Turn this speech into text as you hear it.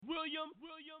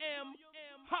M.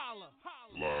 Holla.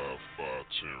 Live by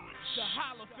Terrence. The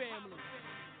Holla family.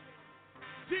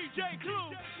 DJ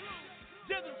Clue.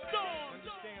 Desert Storm.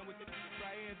 Understand what the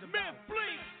right is about. Man,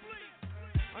 Bleak.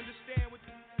 Understand what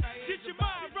the right is Get your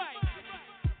about. mind right.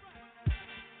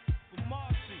 For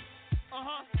Marcy.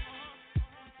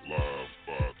 Live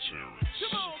by Terrence.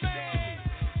 Come on, man.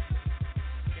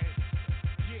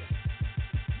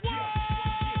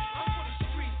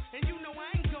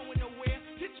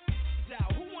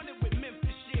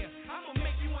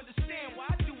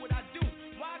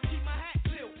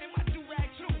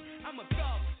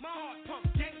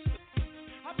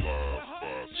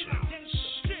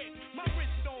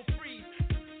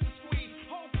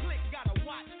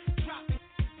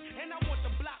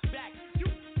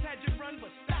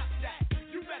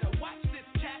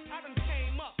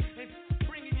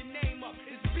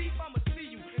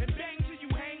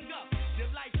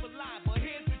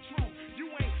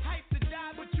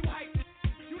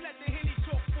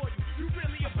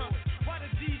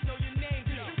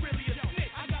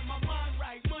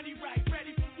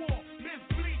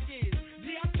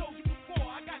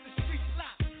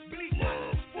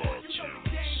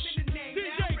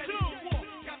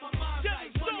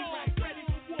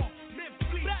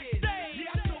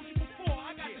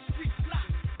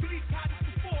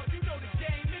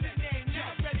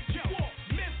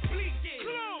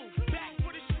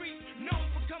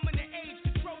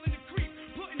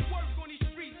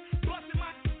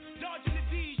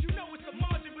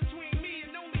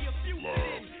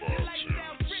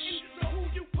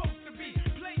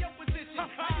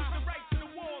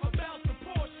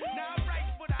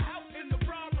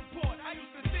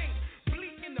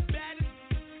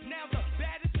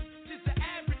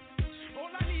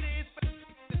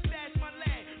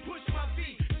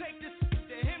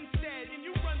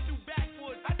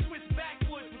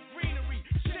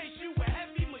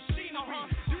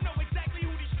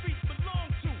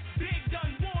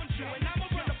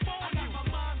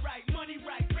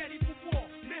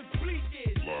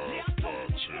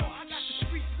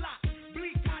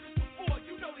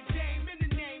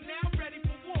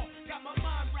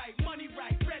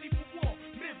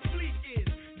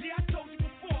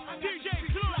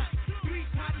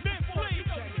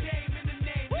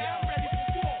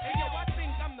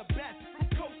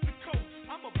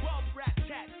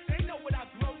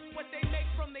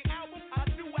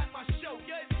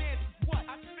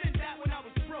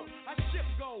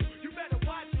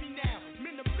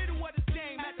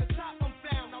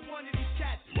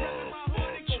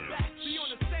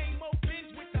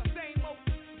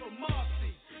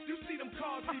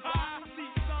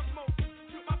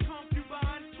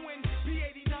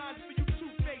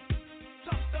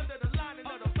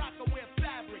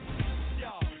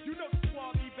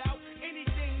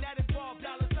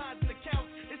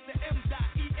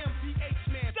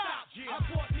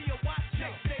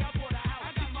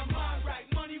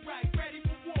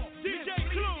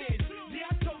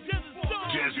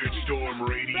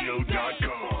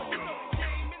 DesertStormRadio.com.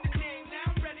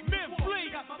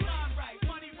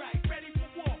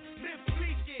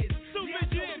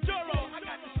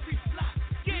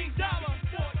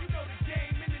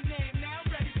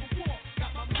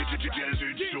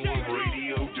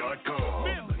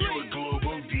 DesertStormRadio.com, your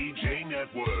global DJ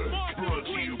network, brought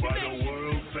to you by the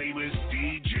world famous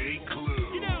DJ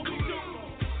Clue.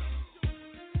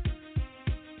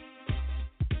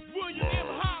 William M.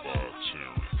 Holla.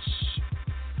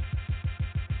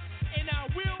 And I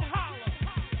will holla.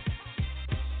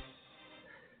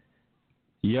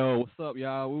 Yo, what's up,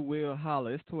 y'all? We will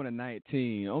holla. It's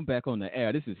 2019. I'm back on the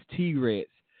air. This is T-Recx.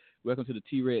 Welcome to the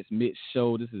Recx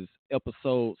Mixshow. This is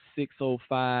episode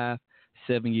 605,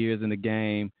 7 years in the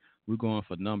game. We're going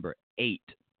for number 8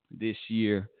 this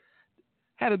year.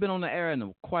 Haven't been on the air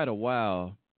in quite a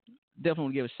while. Definitely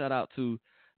want to give a shout out to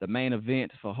the main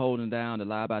event for holding down the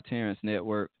Live by Terrence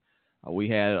network. We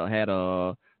had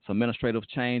some administrative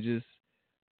changes,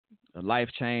 life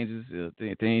changes,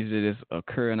 things that just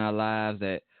occur in our lives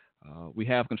that we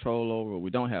have control over or we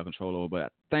don't have control over.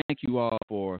 But thank you all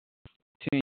for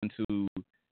continuing to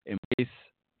embrace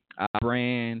our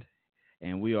brand,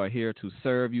 and we are here to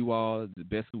serve you all the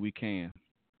best we can.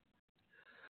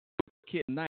 Kid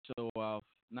night show off,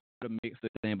 not to mix the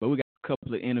thing, but we got a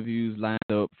couple of interviews lined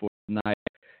up for tonight,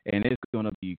 and it's going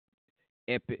to be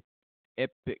epic.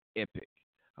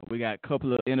 We got a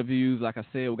couple of interviews. Like I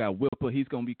said, we got Whipper. He's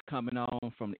going to be coming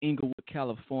on from Inglewood,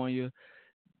 California.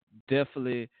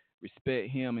 Definitely respect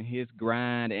him and his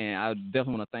grind, and I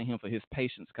definitely want to thank him for his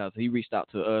patience because he reached out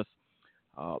to us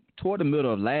toward the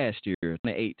middle of last year,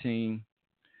 2018,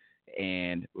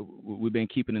 and we've been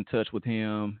keeping in touch with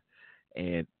him.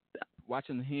 And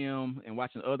watching him and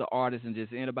watching other artists and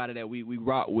just anybody that we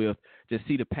rock with, just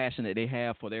see the passion that they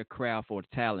have for their craft, for the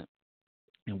talent.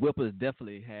 And Whippers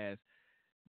definitely has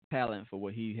talent for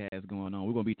what he has going on.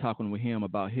 We're going to be talking with him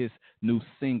about his new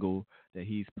single that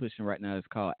he's pushing right now. It's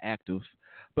called Active.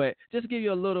 But just to give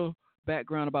you a little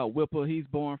background about Whipper, he's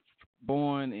born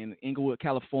in Inglewood,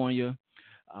 California.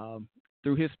 Um,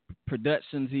 through his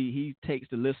productions, he takes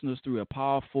the listeners through a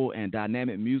powerful and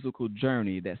dynamic musical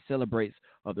journey that celebrates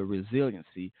of the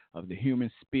resiliency of the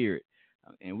human spirit.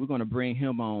 And we're going to bring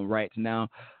him on right now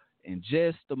in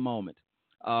just a moment.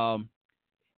 Um,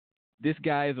 this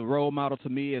guy is a role model to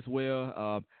me as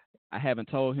well. I haven't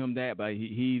told him that, but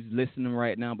he's listening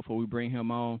right now before we bring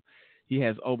him on. He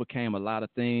has overcame a lot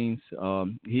of things.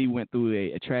 He went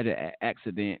through a tragic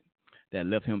accident that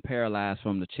left him paralyzed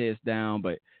from the chest down,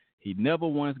 but he never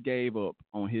once gave up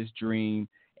on his dream,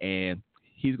 and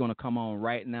he's going to come on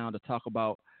right now to talk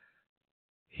about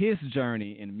his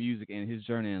journey in music and his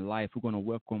journey in life. We're going to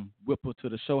welcome Whipper to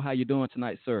the show. How you doing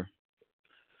tonight, sir?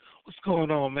 What's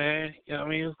going on, man? You know what I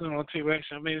mean? What's going on, T-Rex?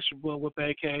 I mean, it's your boy Whip,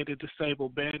 a.k.a. the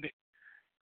Disabled Bandit.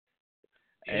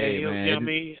 Hey, you know man. what I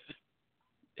mean?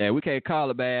 Yeah, we can't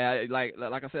call it bad. Like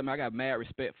I said, man, I got mad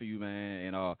respect for you, man.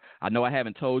 And I know I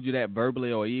haven't told you that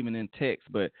verbally or even in text,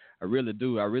 but I really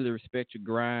do. I really respect your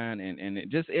grind and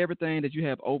just everything that you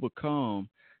have overcome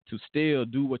to still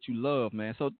do what you love,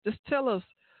 man. So just tell us,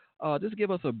 just give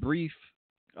us a brief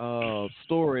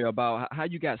story about how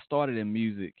you got started in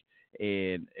music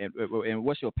and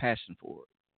what's your passion for it.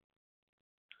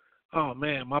 Oh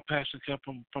man, my passion came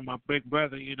from my big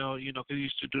brother. Cause he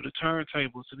used to do the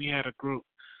turntables, and he had a group,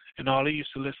 and all he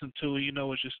used to listen to,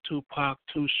 was just Tupac,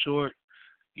 Too Short,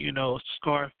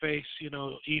 Scarface,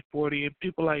 E40, and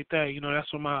people like that.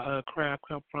 That's where my craft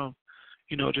come from.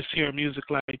 Just hearing music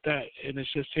like that, and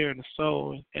it's just hearing the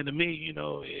soul. And to me,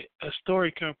 a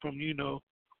story come from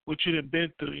what you done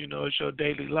been through. It's your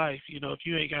daily life. If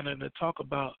you ain't got nothing to talk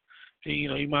about, then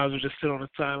you might as well just sit on the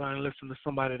sideline and listen to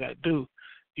somebody that do.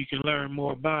 You can learn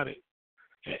more about it.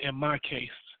 In my case,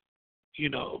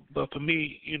 but for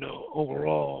me,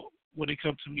 overall, when it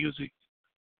comes to music,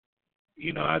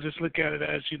 I just look at it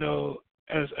as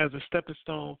as a stepping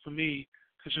stone for me,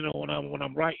 because when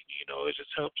I'm writing, it just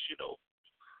helps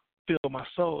fill my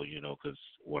soul, because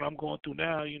what I'm going through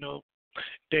now,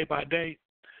 day by day,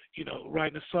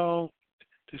 writing a song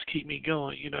just keep me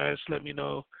going. Just let me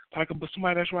know like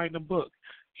somebody that's writing a book,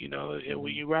 and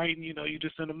when you're writing, you're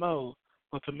just in the mode.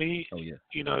 But for me,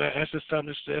 that's just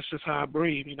something. That's just how I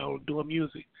breathe. Doing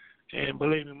music, and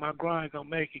believe me, my grind gonna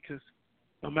make it. Because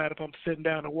no matter if I'm sitting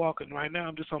down or walking, right now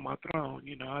I'm just on my throne.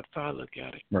 That's how I look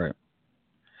at it. Right.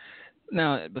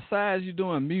 Now, besides you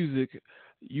doing music,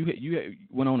 you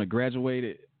went on and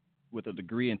graduated with a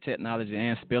degree in technology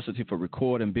and specialty for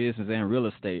recording business and real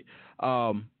estate.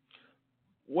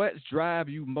 What drives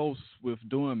you most with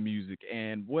doing music,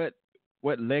 and what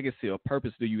legacy or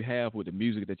purpose do you have with the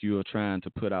music that you are trying to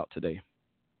put out today?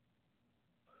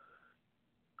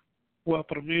 Well,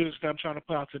 for the music that I'm trying to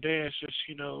put out today, it's just,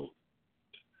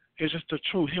 it's just the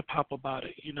true hip hop about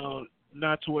it.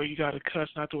 Not to where you got to cuss,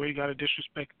 not to where you got to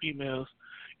disrespect females.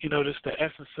 Just the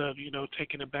essence of,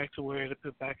 taking it back to where it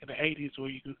put back in the 80s, where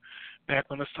you back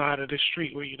on the side of the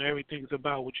street, where, everything's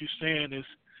about what you're saying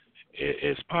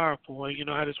is powerful. And,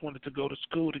 I just wanted to go to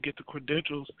school to get the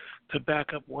credentials to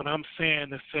back up what I'm saying,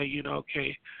 to say,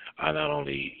 okay, I not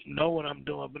only know what I'm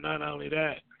doing, but not only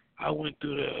that, I went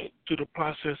through the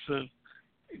process of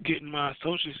getting my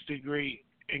associate's degree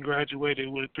and graduated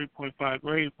with a 3.5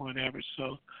 grade point average.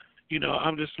 So,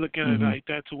 I'm just looking at it like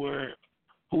that, to where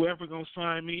whoever gonna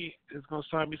sign me is gonna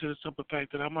sign me to the simple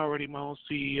fact that I'm already my own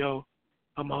CEO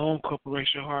of my own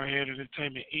corporation, Hardhead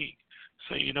Entertainment Inc.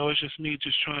 So, it's just me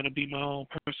just trying to be my own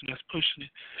person that's pushing it.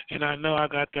 And I know I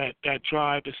got that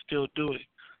drive to still do it.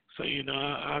 So,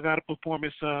 I got a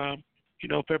performance,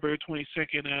 February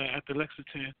 22nd at the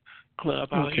Lexington Club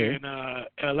out here in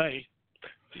L.A.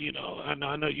 I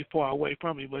know you're far away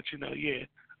from me, but,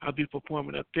 I'll be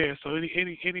performing up there. So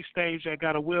any stage that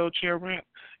got a wheelchair ramp,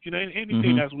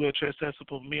 anything that's wheelchair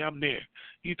accessible for me, I'm there.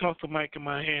 You talk to mic in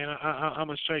my hand, I'm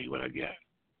going to show you what I got.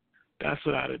 That's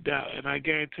without a doubt. And I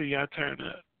guarantee you I turn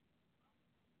up.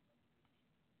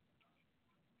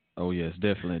 Oh, yes,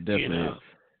 definitely.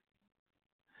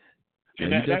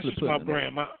 And that's just my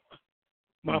brand.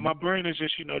 My brand is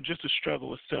just, just a struggle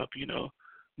with self,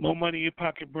 More money in your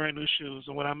pocket, brand new shoes.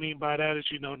 And what I mean by that is,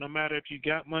 no matter if you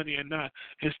got money or not,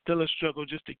 it's still a struggle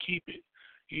just to keep it.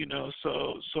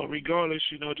 So regardless,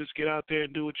 just get out there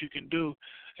and do what you can do,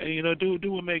 and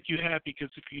do what make you happy.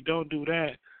 Because if you don't do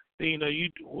that, then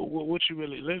what you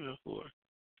really living for?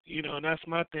 You know, and that's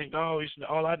my thing.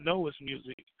 All I know is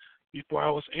music. Before I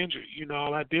was injured, you know,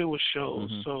 all I did was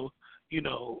shows. Mm-hmm. So, you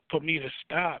know, for me to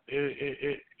stop,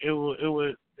 it's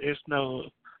no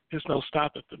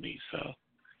stopping for me. So,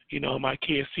 you know, my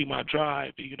kids see my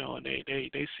drive, you know, and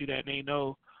they see that and they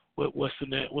know what's in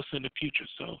the future.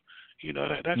 So, you know,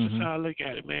 that's just Mm-hmm. how I look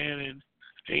at it, man. And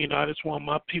you know, I just want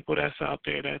my people that's out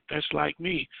there that's like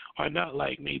me or not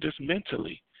like me, just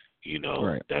mentally, you know,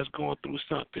 Right. that's going through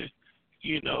something.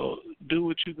 You know, do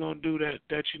what you're gonna do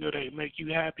that you know that make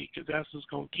you happy, because that's what's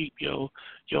gonna keep your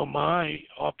mind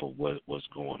off of what's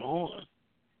going on.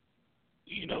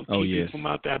 You know, Oh keep you yes. from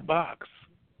out that box.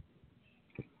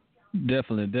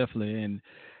 Definitely,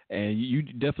 and you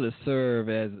definitely serve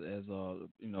as a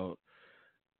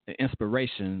an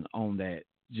inspiration on that.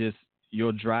 Just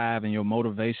your drive and your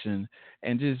motivation,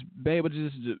 and just be able to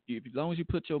as long as you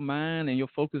put your mind and your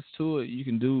focus to it, you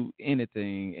can do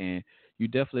anything. And you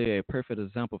definitely a perfect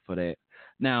example for that.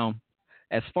 Now,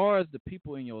 as far as the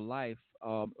people in your life,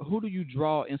 who do you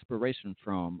draw inspiration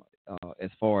from? As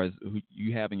far as who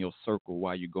you have in your circle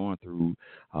while you're going through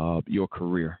your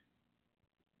career.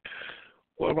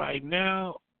 Well, right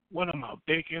now, one of my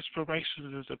big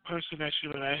inspirations is a person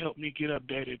that helped me get up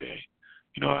day to day.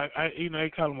 You know, I you know, they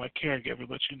call him my caregiver,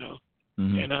 but you know,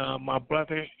 Mm-hmm. and my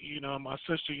brother, you know, my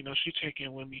sister, you know, she check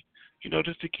in with me, you know,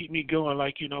 just to keep me going.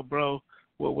 Like, you know, bro,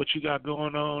 what you got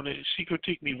going on? And she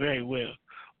critique me very well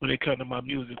when it comes to my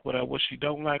music, what she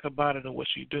don't like about it and what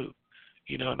she do.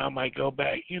 You know, and I might go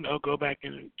back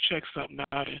and check something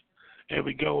out, and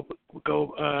we go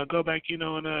back, you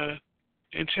know,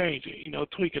 and change it, you know,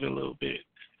 tweak it a little bit,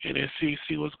 and then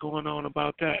see what's going on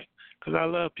about that. Because I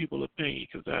love people's opinion,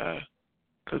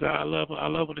 because I love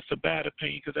when it's a bad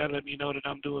opinion, because that let me know that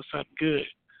I'm doing something good.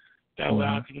 That way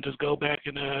I Mm-hmm. can just go back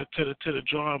and to the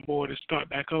drawing board and start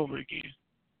back over again.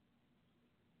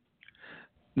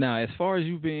 Now, as far as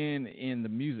you being in the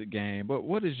music game, but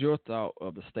what is your thought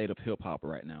of the state of hip hop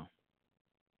right now?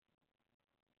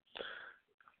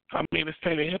 I mean, the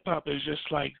state of hip hop is just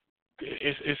like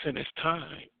it's in its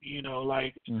time, you know.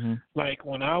 Mm-hmm. Like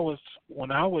when I was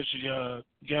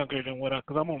younger than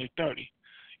because I'm only 30,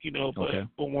 you know. Okay.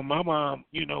 But when my mom,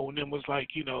 you know, when it was like,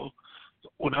 you know,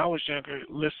 when I was younger,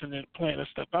 listening, playing the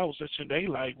stuff I was listening, they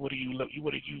like, what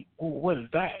what is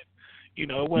that? You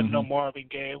know, it wasn't Mm-hmm. no Marvin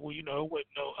Gaye. Well, you know, it wasn't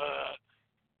no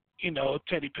you know,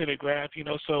 Teddy Pendergrass, you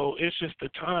know, so it's just the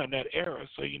time, that era.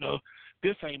 So, you know,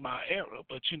 this ain't my era,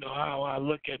 but you know how I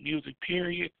look at music,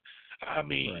 period. I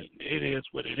mean, Right. it is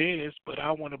what it is, but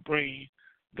I want to bring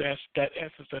that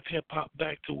essence of hip hop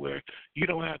back to where you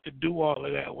don't have to do all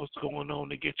of that, what's going on,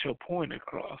 to get your point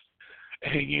across.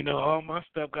 And, you know, all my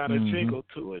stuff got a Mm-hmm. jingle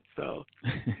to it. So,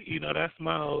 you know, that's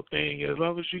my whole thing. As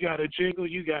long as you got a jingle,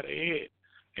 you got a hit.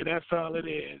 And that's all it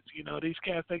is. You know, these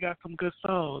cats, they got some good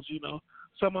songs, you know.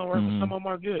 Mm-hmm. Some of them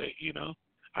are good, you know.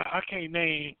 I can't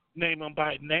name them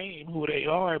by name who they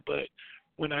are, but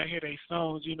when I hear their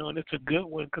songs, you know, and it's a good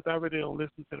one, because I really don't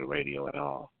listen to the radio at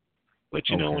all. But,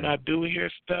 you know, when Okay. I do hear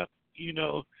stuff, you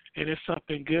know, and it's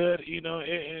something good, you know,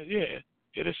 yeah,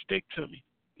 it'll stick to me.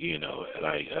 You know,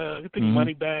 like I think Mm-hmm.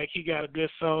 Moneybag, he got a good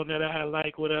song that I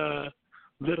like with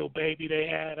Little Baby they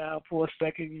had out for a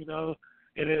second, you know,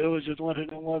 and it was just one of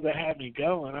them ones that had me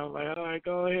going. I was like, all right,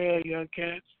 go ahead, young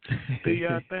cats, do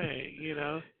your thing, you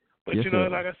know. But Yes, you know, sir.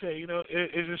 like I said, you know,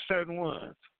 it's just certain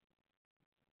ones.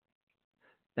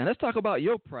 Now let's talk about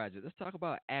your project. Let's talk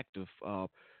about Active.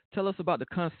 Tell us about the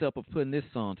concept of putting this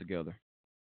song together.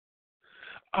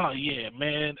 Oh yeah,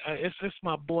 man, it's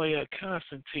my boy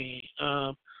Constantine.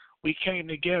 We came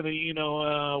together, you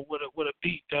know, with a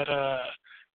beat that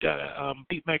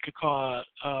beat maker called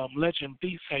Legend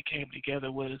Beats that came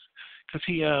together with us, because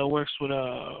he works with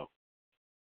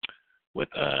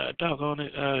doggone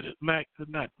it, Mac,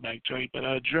 not Mac Dre, but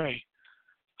Dre.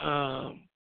 And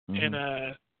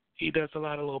Mm-hmm. he does a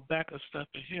lot of little backup stuff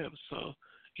for him. So,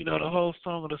 you know, the whole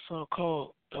song of the song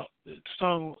called the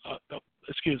song.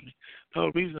 Excuse me. The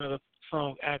whole reason of the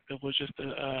song "Active" was just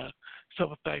the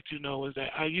simple fact, you know, is that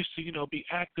I used to, you know, be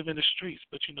active in the streets,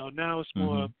 but you know, now it's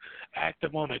more Mm-hmm. of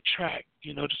active on a track.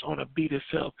 You know, just on a beat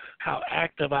itself, how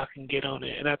active I can get on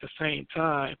it, and at the same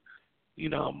time, you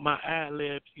know, my ad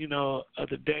lib, you know, of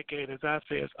the decade, as I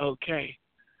say, is okay.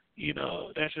 You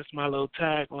know, that's just my little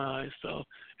tagline. So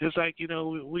it's like, you know,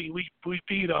 we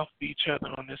feed off of each other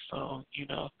on this song, you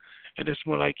know, and it's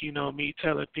more like, you know, me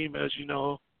telling females, you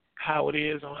know, how it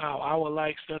is on how I would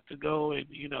like stuff to go, and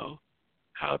you know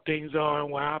how things are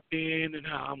and where I've been and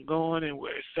how I'm going and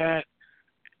where it's at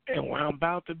and where I'm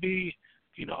about to be,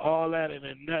 you know, all that in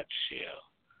a nutshell,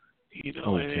 you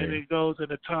know, and Okay. it goes in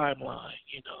the timeline,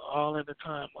 you know, all in the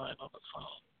timeline on the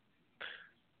song.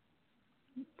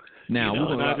 Now, you know,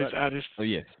 we're and going I just. Oh,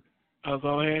 yes. I'll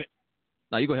go ahead.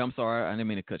 No, you go ahead. I'm sorry. I didn't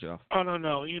mean to cut you off. Oh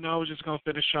no. You know, I was just gonna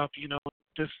finish off. You know,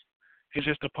 just it's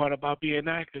just a part about being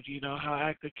active. You know, how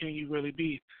active can you really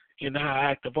be? You know, how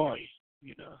active are you?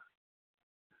 You know.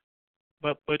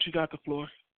 But you got the floor.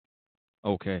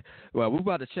 Okay. Well, we're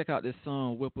about to check out this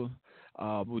song, Whipper.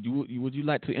 Would you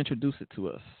like to introduce it to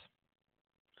us?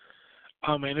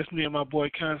 Oh man, it's me and my boy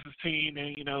Constantine,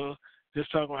 and you know, this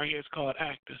song right here is called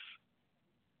Active.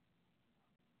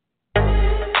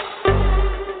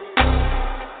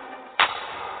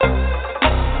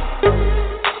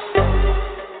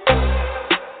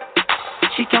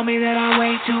 She told me that I'm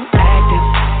way too active.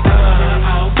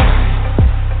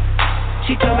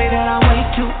 She told me that I'm way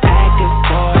too active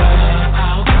for her.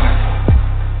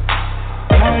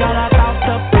 Heard all about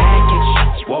the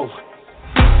package. Whoa.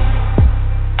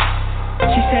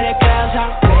 She said the girls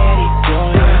are ready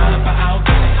for her.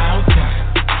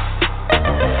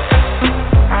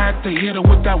 I had to hit her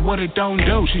with that what it don't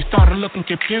do. She started looking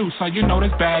confused, so you know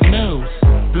that's bad news.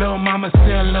 Lil' mama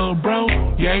said, lil' bro,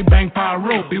 yeah, he bang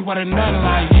Pyro, be with a nut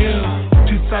like you.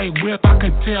 She say, Whip, I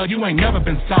could tell you ain't never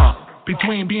been soft.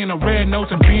 Between being a red nose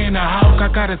and being a hawk, I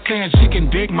got her saying she can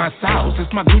dig my sauce.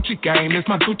 It's my Gucci game, it's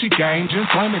my Gucci game. Just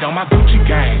blame it on my Gucci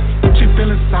game. She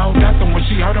feeling so nothing when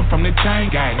she heard him from the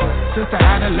chain gang. Since the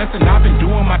adolescent, I've been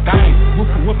doing my thing.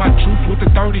 Whooping with my troops with the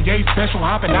 38 special,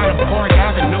 hopping out of Park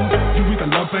Avenue. You either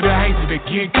love it or hate it, to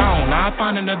get gone. Now I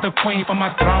find another queen for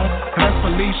my throne. And let's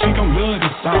believe she gon' love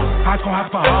this song. I gon' have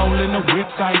a hole in the whip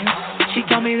saying. She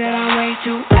told me that I'm way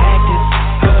too active.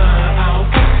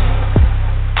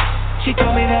 She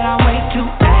told me that I'm way too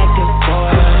active for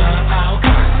her.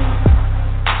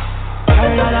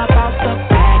 Heard all about the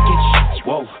package.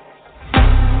 Whoa.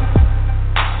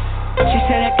 She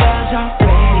said that girls are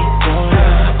ready for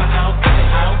her.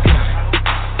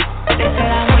 They said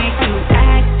I'm way too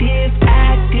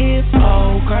active,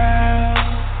 oh girl.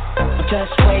 I'm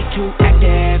just way too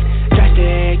active,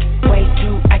 drastic, way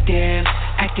too active.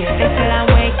 They said I'm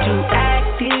way too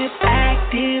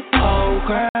active, oh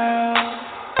girl.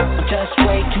 I'm just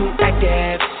way too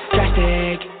active,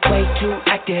 drastic, way too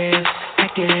active.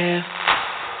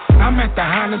 I'm at the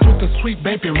Highlands with the sweet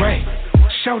baby Ray.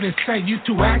 Shorty say you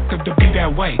too active to be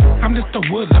that way. I'm just a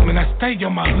woodlum and I stay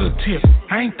on my hood tip.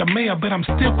 I ain't the mayor, but I'm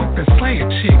still with the slayer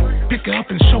chick. Pick her up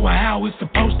and show her how it's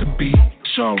supposed to be.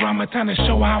 Show her around my town and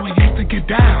show her how it used to get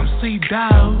down. See,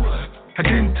 dog, I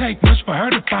didn't take much for her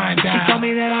to find out. She told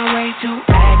me that I'm way too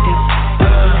active.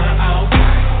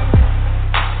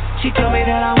 She told me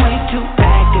that I'm way too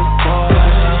active for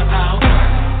her.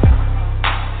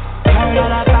 Heard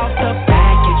all about the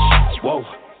package. Whoa.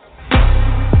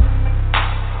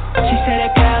 She said the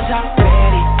girls are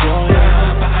ready for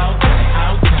her.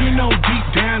 You know deep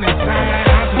down inside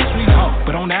I'm a sweetheart,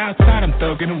 but on the outside I'm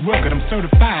thuggin' and rugged. I'm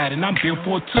certified and I'm built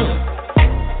for a tug.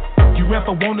 You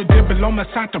ever wanna dip below my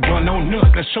side to run on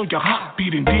up? Let's show your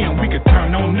heartbeat and then we can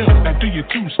turn on up. Now do your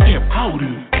two-step, hold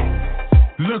it.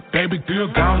 Look, baby girl,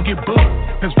 gon' get booked.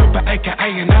 Let's whip a AKA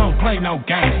and I don't play no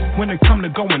games. When it come to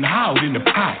going hard in the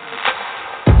pot,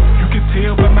 you can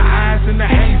tell by my eyes and the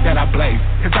haze that I blaze.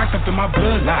 It's active in my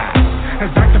bloodline.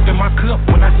 It's active in my cup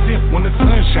when I sip when the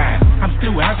sun shines. I'm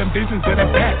still having visions of the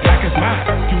back like it's mine.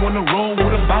 You wanna roll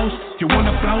with a boss? You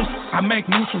wanna floss? I make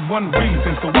moves for one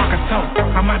reason, so I can talk.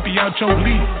 I might be out your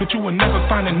league, but you will never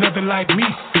find another like me.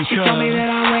 She told me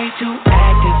that I'm way too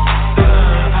active.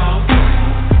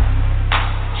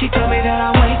 She told me that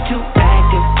I'm way too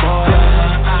active for her.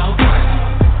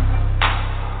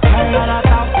 Heard all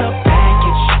about the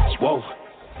package. Whoa.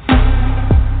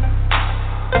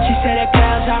 She said the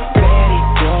girls are ready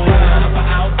for her.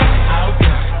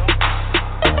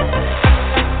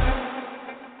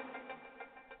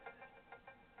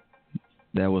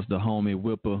 That was the homie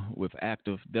Whipper with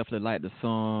Active. Definitely like the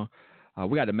song.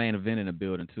 We got the main event in the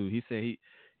building too. He said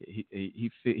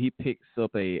he picks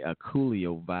up a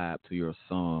Coolio vibe to your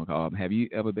song. Have you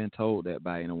ever been told that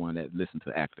by anyone that listened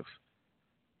to Active?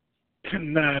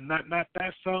 Nah, not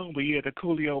that song, but yeah, the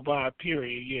Coolio vibe.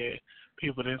 Period. Yeah,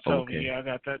 people didn't tell me. Yeah, I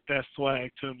got that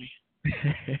swag to me.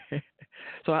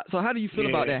 So how do you feel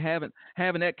about that?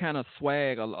 Having that kind of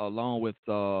swag along with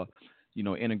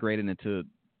integrating into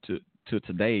to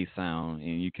today's sound,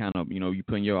 and you kind of you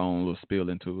putting your own little spill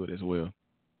into it as well.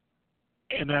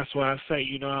 And that's why I say,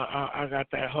 I got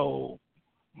my whole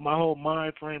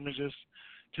mind frame is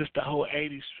just the whole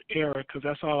 80s era, because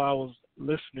that's all I was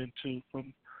listening to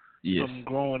from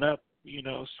growing up,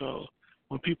 So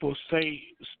when people say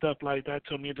stuff like that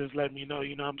to me, it just let me know,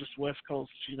 I'm just West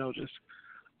Coast, just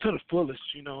to the fullest,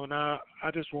 and I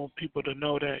just want people to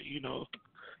know that,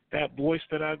 that voice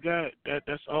that I got,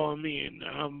 that's all me, and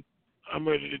I'm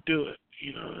ready to do it,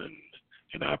 you know,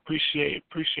 and I appreciate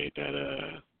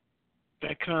that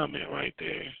comment right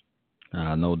there.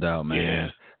 No doubt, man.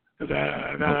 Yeah, 'cause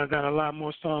I got a lot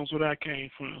more songs where that came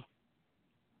from.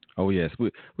 Oh yes,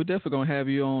 we're definitely gonna have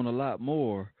you on a lot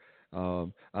more. I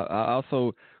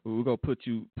also we're gonna put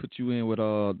you in with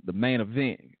the main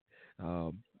event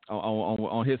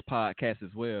on his podcast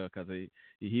as well, because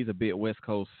he's a big West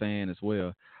Coast fan as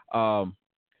well.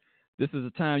 This is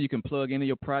a time you can plug any of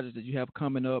your projects that you have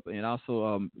coming up, and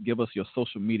also give us your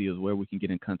social medias where we can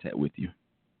get in contact with you.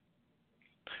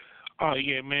 Oh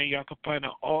yeah, man, y'all can find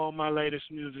out all my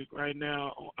latest music right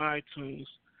now on iTunes.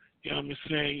 You know what I'm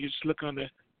saying? You just look under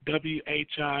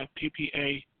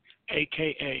WHIPPA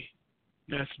AKA.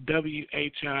 That's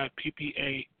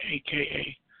WHIPPA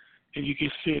AKA. And you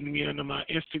can send me under my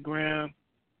Instagram,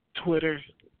 Twitter,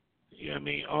 you know what I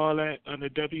mean, all that under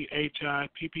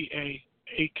WHIPPA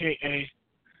AKA.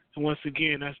 And once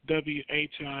again, that's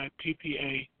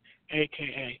WHIPPA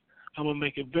AKA. I'm going to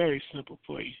make it very simple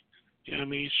for you. You know what I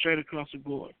mean? Straight across the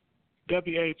board.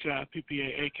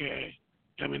 WHIPPA AKA.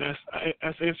 I mean,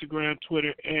 that's Instagram,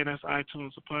 Twitter, and that's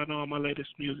iTunes. Upon all my latest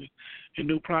music and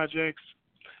new projects.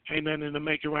 Ain't nothing in the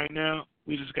making right now.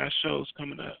 We just got shows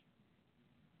coming up.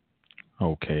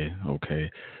 Okay.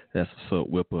 That's what's up,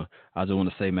 Whipper. I just want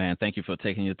to say, man, thank you for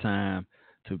taking your time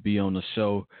to be on the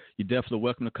show. You're definitely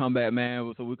welcome to come back,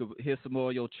 man, so we could hear some more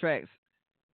of your tracks.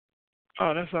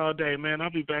 Oh, that's all day, man. I'll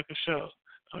be back for sure.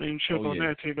 Don't even trip on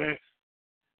that, T-Back.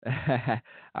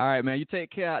 All right, man. You take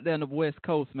care out there on the West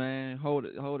Coast, man. Hold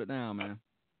it down, man.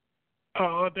 Oh,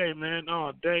 all day, man.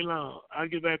 All day long. I'll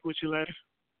get back with you later.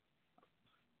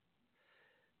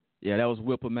 Yeah, that was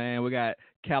Whipper, man. We got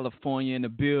California in the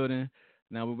building.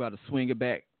 Now we're about to swing it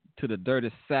back to the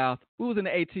dirty South. We was in the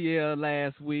ATL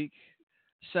last week.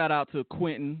 Shout out to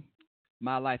Quentin,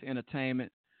 My Life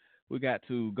Entertainment. We got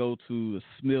to go to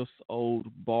Smith's Old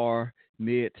Bar,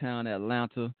 Midtown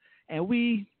Atlanta, and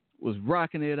we was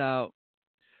rocking it out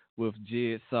with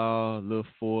Jigsaw, Lil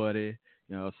 40.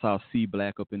 You know, saw C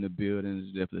Black up in the building.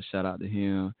 Definitely shout out to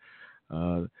him.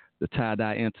 The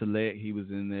Tie-Dye Intellect, he was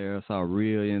in there. Saw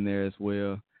Real in there as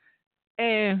well.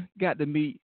 And got to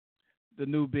meet the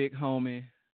new big homie.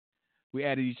 We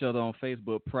added each other on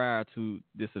Facebook prior to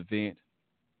this event,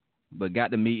 but got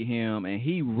to meet him, and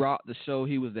he rocked the show.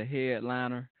 He was the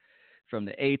headliner from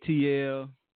the ATL.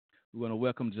 We want to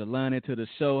welcome Jelani to the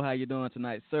show. How you doing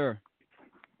tonight, sir?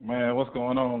 Man, what's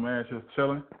going on, man? Just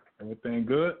chilling. Everything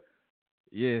good?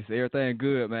 Yes, everything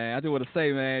good, man. I just want to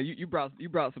say, man, you brought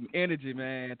some energy,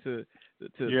 man, to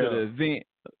the event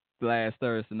last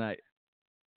Thursday night.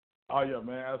 Oh yeah,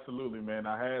 man, absolutely, man.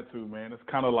 I had to, man. It's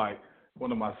kind of like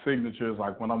one of my signatures,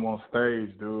 like when I'm on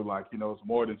stage, dude. Like, you know, it's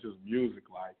more than just music.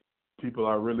 Like, people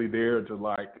are really there to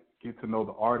like get to know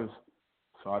the artist.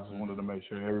 So I just wanted to make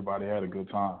sure everybody had a good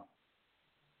time.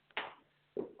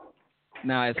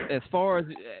 Now, as far as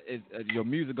your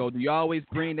music goes, do you always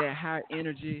bring that high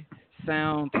energy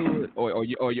sound to it, or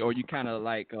you kind of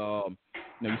like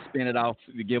you spin it off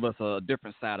to give us a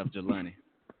different side of Jelani?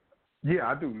 Yeah,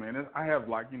 I do, man. I have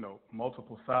like, you know,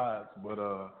 multiple sides, but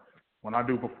when I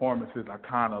do performances, I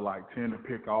kind of like tend to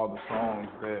pick all the songs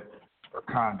that are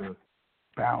kind of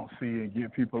bouncy and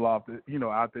get people off the, you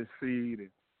know, out their seat, and,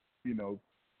 you know,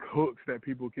 hooks that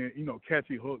people can, you know,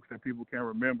 catchy hooks that people can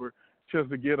remember,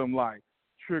 just to get them like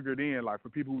triggered in. Like for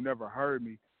people who never heard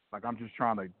me, like I'm just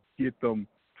trying to get them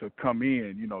to come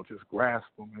in, you know, just grasp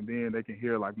them, and then they can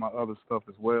hear like my other stuff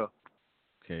as well.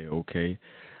 Okay.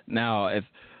 Now,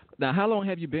 how long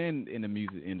have you been in the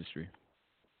music industry?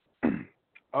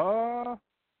 About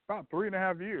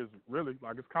 3.5 years, really.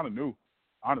 Like it's kind of new,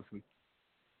 honestly.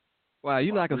 Wow,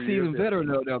 you like a seasoned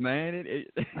veteran though, man.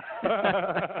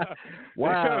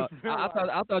 Wow.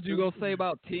 I thought you were gonna say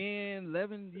about 10,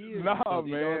 11 years. No,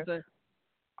 man.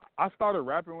 I started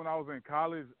rapping when I was in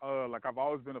college. Like I've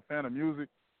always been a fan of music,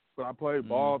 but I played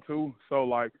ball too. So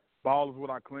like ball is what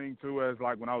I cling to as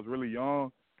like when I was really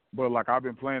young. But like I've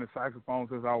been playing the saxophone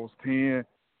since I was 10,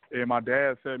 and my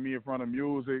dad set me in front of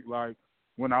music like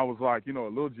when I was like, you know, a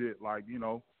little jit, like, you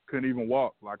know, couldn't even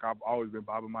walk. Like I've always been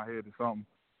bobbing my head to something.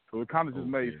 So it kind of just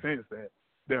made sense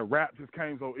that rap just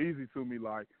came so easy to me.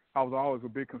 Like I was always a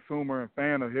big consumer and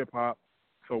fan of hip hop.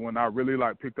 So when I really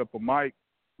like picked up a mic,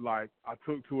 like I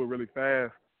took to it really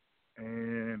fast.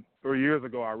 And 3 years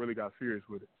ago, I really got serious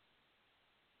with it.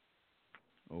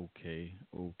 Okay.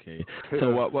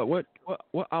 So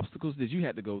what obstacles did you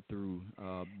have to go through?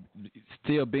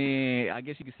 Still being, I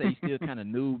guess you could say, you still kind of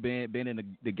new, been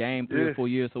in the game 3 or 4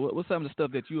 years. So what's some of the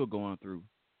stuff that you were going through?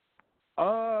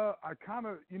 I kind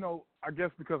of, I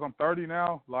guess because I'm 30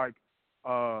 now, like,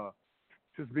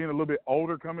 just being a little bit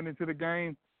older coming into the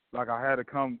game, like I had to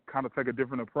kind of take a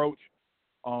different approach,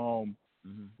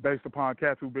 based upon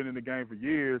cats who've been in the game for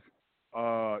years.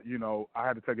 I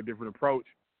had to take a different approach,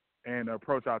 and the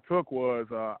approach I took was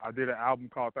I did an album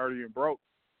called 30 and Broke,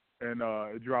 and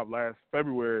it dropped last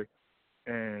February,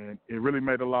 and it really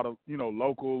made a lot of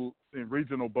local and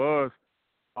regional buzz,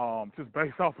 just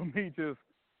based off of me just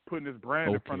putting this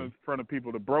brand in front of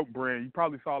people, the Broke brand. You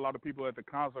probably saw a lot of people at the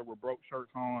concert with Broke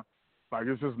shirts on. Like,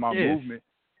 it's just my movement,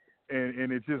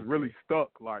 and it just really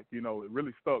stuck. Like, it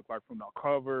really stuck. Like, from the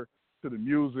cover to the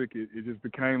music, it just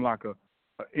became like a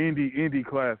indie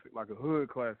classic, like a hood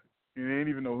classic. It ain't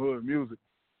even no hood music,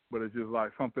 but it's just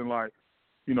like something like,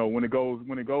 when it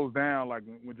goes down, like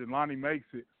when Jelani makes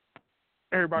it,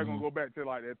 everybody gonna go back to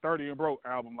like that 30 and Broke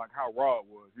album, like how raw it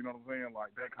was. You know what I'm saying?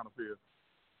 Like that kind of feel.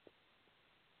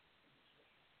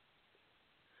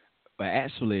 But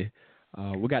actually,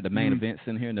 we got the main events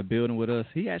in here in the building with us.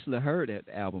 He actually heard that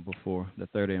album before, the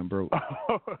 30 and Broke.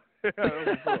 Yeah,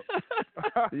 that's what's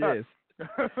up. Yes.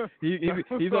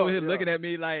 He's over here looking at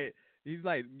me like, he's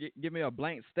like, give me a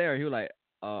blank stare. He was like,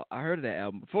 I heard of that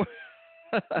album before.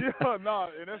 And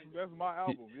that's my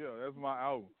album. Yeah, that's my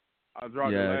album. I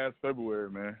dropped it last February,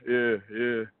 man. Yeah.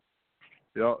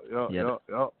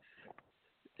 Yup.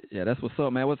 Yeah, that's what's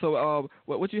up, man. What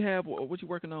you have? What you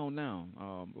working on now?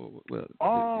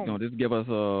 Just give us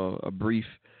a brief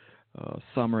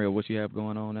summary of what you have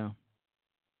going on now.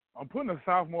 I'm putting a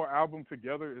sophomore album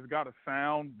together. It's got a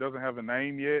sound, doesn't have a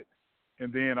name yet,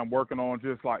 and then I'm working on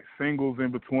just like singles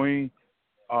in between.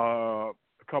 A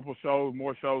couple shows,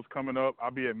 more shows coming up.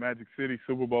 I'll be at Magic City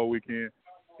Super Bowl weekend,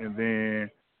 and then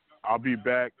I'll be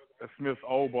back at Smith's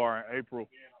Old Bar in April.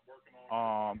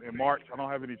 In March, I don't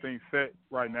have anything set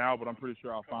right now, but I'm pretty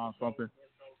sure I'll find something.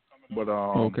 But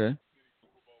okay.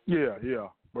 Yeah.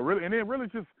 But really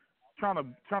just trying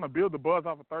to build the buzz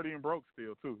off of 30 and Broke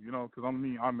still too, because I'm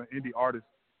an indie artist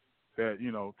that,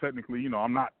 technically,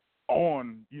 I'm not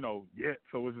on, yet.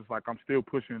 So it's just like I'm still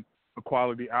pushing a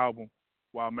quality album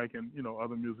while making,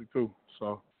 other music too.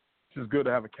 So it's just good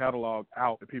to have a catalog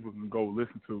out that people can go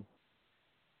listen to.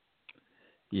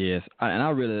 Yes, I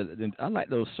like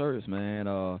those shirts, man.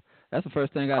 That's the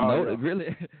first thing I noticed. Yeah.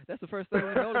 Really, that's the first thing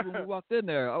we noticed when we walked in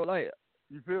there. I was like,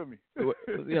 "You feel me?"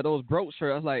 Yeah, those Broke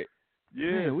shirts. I was like,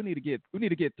 "Yeah, man, we need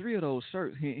to get 3 of those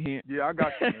shirts." Yeah, I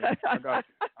got you, man. I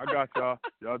got y'all.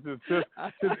 Y'all just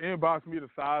inbox me the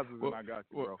sizes, and I got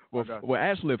you, bro. Well,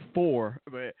 actually 4,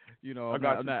 but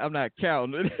I'm not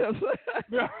counting.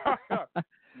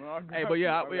 Hey, but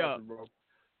yeah, you, bro.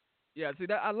 Yeah, see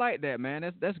that I like that,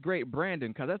 man. That's great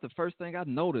branding, because that's the first thing I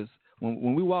noticed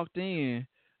when we walked in.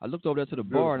 I looked over there to the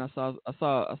bar and I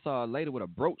saw a lady with a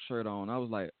Broke shirt on. I was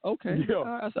like, okay,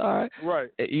 that's all right. Right.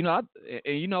 In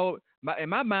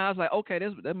my mind, I was like, okay,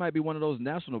 that might be one of those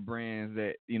national brands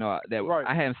that right.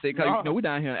 I haven't seen, because we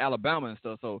down here in Alabama and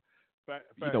stuff, so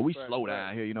we slow fact.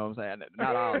 Down here. You know what I'm saying?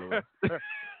 Not all of us.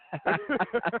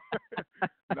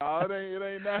 No, it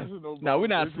ain't national. Bro. No, we're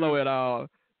not slow at all.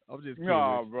 I'm just kidding.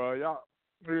 Nah, bro, y'all,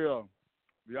 it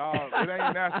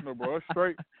ain't national, bro. It's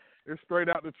straight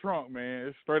out the trunk, man.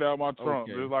 It's straight out my trunk.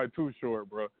 Okay. It's like too short,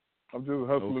 bro. I'm just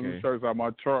hustling these shirts out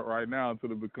my trunk right now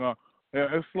until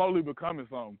it's slowly becoming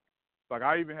something. Like,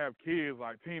 I even have kids,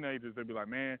 like teenagers, they be like,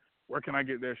 man, where can I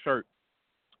get that shirt?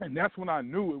 And that's when I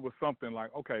knew it was something.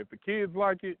 Like, okay, if the kids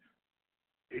like it,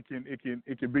 it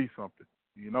can be something,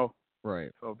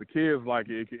 Right. So if the kids like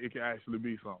it can actually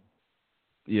be something.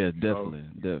 Yeah, definitely.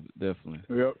 Definitely.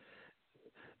 Yep.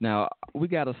 Now, we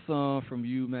got a song from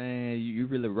you, man. You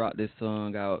really rocked this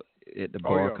song out at the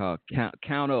bar called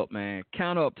Count Up, man.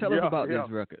 Count Up. Tell us about this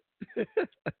record.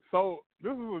 So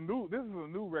this is a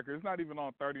new record. It's not even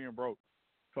on 30 and Broke.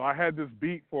 So I had this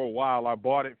beat for a while. I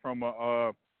bought it from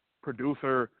a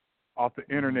producer off the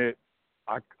internet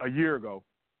a year ago.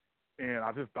 And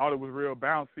I just thought it was real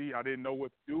bouncy. I didn't know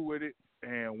what to do with it.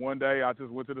 And one day I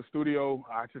just went to the studio.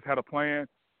 I just had a plan.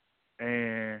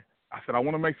 And I said, I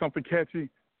want to make something catchy.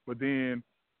 But then,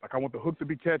 like, I want the hook to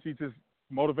be catchy, just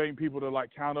motivating people to, like,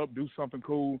 count up, do something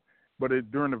cool. But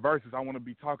during the verses, I want to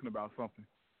be talking about something.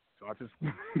 So I just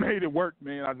made it work,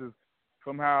 man. I just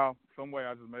somehow, some way,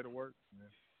 I just made it work. And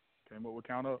came up with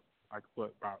Count Up, like,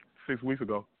 about 6 weeks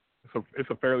ago. It's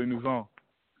a fairly new song.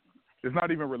 It's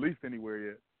not even released anywhere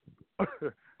yet.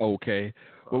 Okay.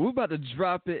 Well, we're about to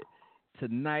drop it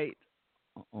tonight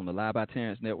on the Live by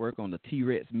Terrence Network on the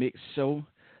Recx Mixshow.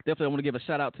 Definitely, I want to give a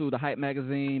shout out to the Hype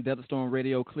Magazine, Delta Storm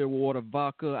Radio, Clearwater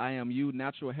Vodka, IMU,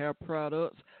 Natural Hair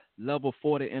Products, Level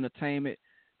 40 Entertainment,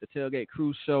 the Tailgate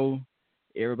Cruise Show,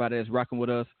 everybody that's rocking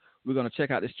with us. We're going to check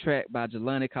out this track by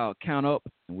Jelani called Count Up,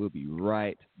 and we'll be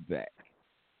right back.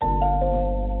 Do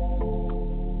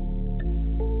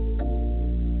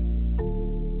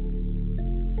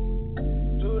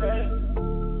that,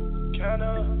 count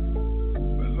up,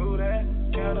 do that,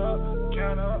 count up,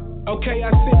 count up. Okay,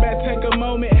 I sit back, take a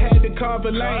moment, had to carve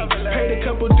a lane. Paid a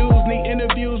couple dudes, need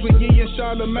interviews with Yee and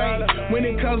Charlemagne. When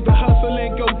it comes to hustle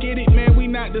and go get it, man, we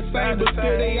not the same. But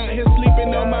still they out here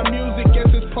sleeping on my music, guess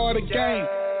it's part of the game.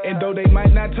 And though they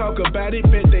might not talk about it,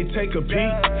 bet they take a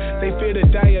peek. They feel the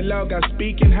dialogue I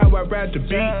speak and how I ride the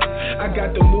beat. I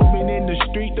got the movement in the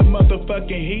street, the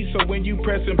motherfucking heat. So when you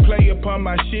press and play upon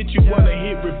my shit, you wanna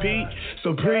hit repeat.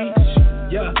 So preach,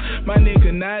 yeah, my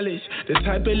nigga knowledge. The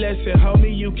type of lesson,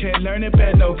 homie, you can't learn it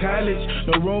at no college.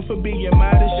 No room for being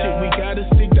modest, shit, we gotta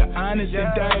stick to honest. And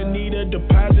dire need a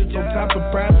deposit on top of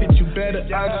profit, you better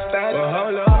understand. Well,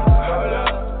 hold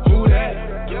up, who that?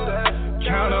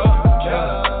 Count up,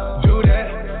 yeah.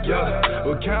 Yeah,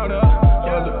 we'll count up,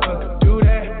 motherfucker, do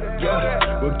that.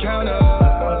 Yeah, we'll count up,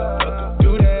 motherfucker,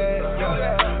 do that.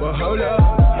 Yeah, well, hold up,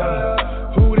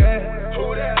 yeah. Who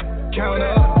that? Count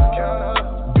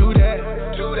up, do that.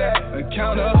 And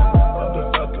count up,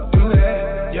 motherfucker, do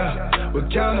that. Yeah, we'll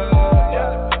count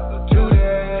up, do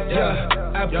that. Yeah.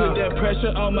 I put that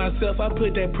pressure on myself, I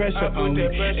put that pressure on me.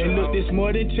 And look, this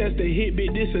more than just a hit, bitch,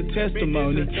 this a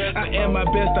testimony. I am my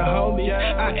best of homies,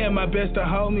 I am my best of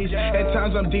homies. At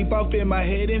times I'm deep off in my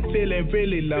head and feeling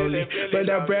really lonely. But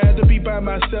I'd rather be by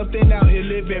myself than out here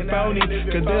living phony.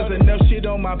 Cause there's enough shit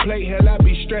on my plate, hell I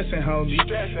be stressing, homie.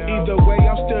 Either way,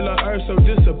 I'm still on earth, so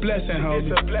this a blessing,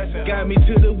 homie. Got me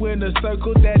to the winner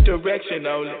circle, that direction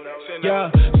only.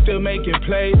 Yeah, still making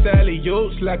plays,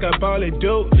 alley-oops, like I ball it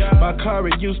dope. My car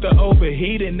it used to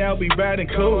overheat and now we riding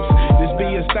coast. This be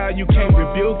a style you can't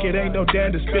rebuke, it ain't no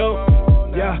damn dispute.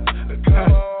 Yeah,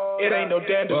 it ain't no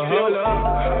damn dispute. Hold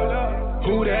up,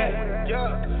 who that?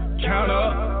 Count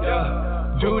up,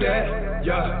 yeah, do that,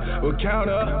 yeah. We'll count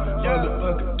up,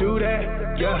 motherfucker, do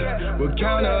that, yeah. We'll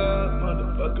count up,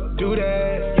 motherfucker, do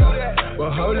that, yeah.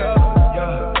 Well, hold up,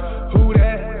 yeah, who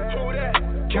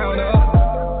that? Count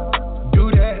up,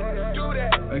 do that,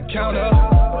 and count up,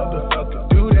 motherfucker,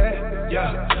 do that,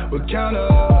 yeah. We'll count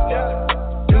up,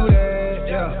 do that,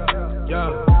 yeah,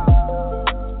 yeah.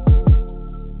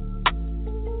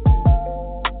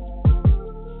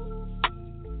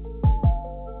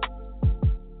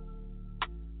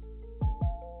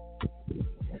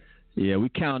 Yeah, we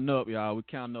counting up, y'all. We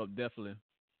counting up, definitely.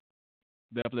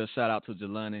 Definitely a shout out to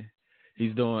Jelani.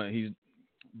 He's doing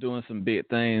some big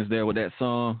things there with that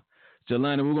song.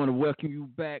 Jelani, we're going to welcome you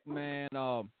back, man.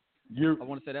 I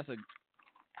want to say that's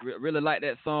really like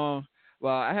that song.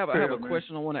 Well, I have a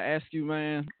question I want to ask you,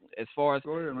 man. As far as,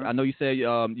 ahead, man. I know you said you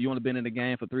only been in the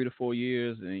game for 3 to 4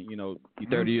 years, and you're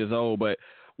 30 years old. But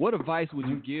what advice would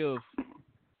you give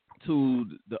to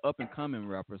the up and coming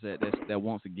rappers that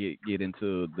wants to get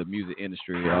into the music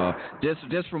industry?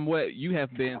 Just from what you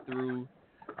have been through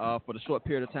for the short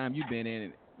period of time you've been in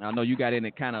it. I know you got in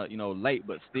it kind of late,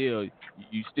 but still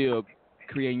you still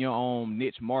creating your own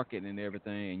niche market and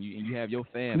everything, and you have your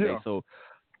fan base. So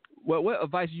what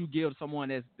advice do you give someone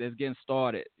that's getting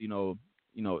started, a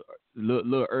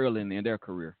little early in their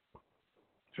career?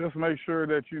 Just make sure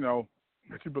that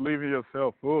that you believe in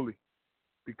yourself fully,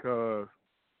 because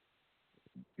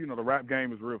the rap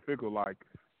game is real fickle. Like,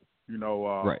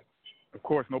 right. Of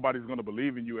course, nobody's going to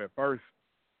believe in you at first,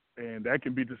 and that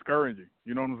can be discouraging.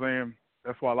 You know what I'm saying?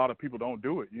 That's why a lot of people don't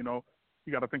do it. You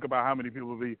got to think about how many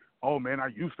people be, oh, man, I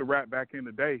used to rap back in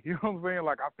the day. You know what I'm saying?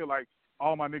 Like, I feel like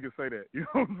all my niggas say that. You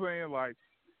know what I'm saying? Like,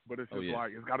 but it's just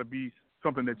like, it's got to be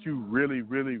something that you really,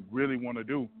 really, really want to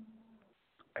do.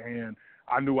 And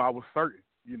I knew I was certain,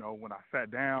 when I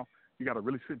sat down. You got to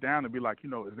really sit down and be like,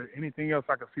 is there anything else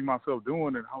I can see myself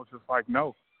doing? And I was just like,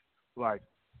 no. Like,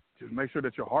 just make sure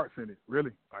that your heart's in it, really,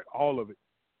 like all of it.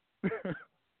 It's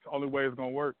the only way it's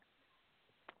going to work,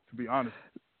 to be honest.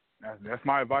 That's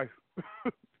my advice.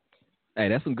 Hey,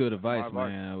 that's some good advice,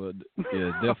 man.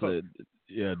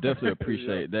 Definitely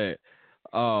appreciate that.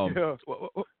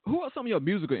 Who are some of your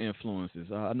musical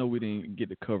influences? I know we didn't get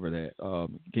to cover that.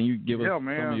 Can you give us some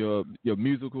of your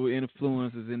musical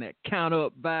influences in that count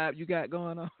up vibe you got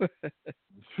going on?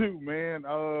 Shoot, man.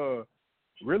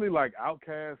 Really like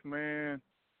Outkast, man.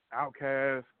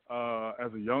 Outkast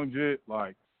as a young jit,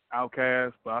 like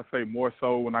Outkast. But I say more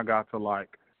so when I got to like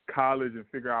college and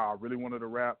figure out I really wanted to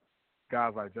rap.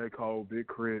 Guys like J. Cole, Big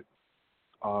Crit,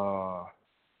 Saha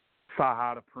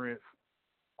the Prince.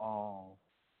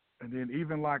 And then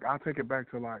even like I'll take it back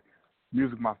to like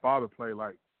music my father played,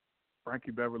 like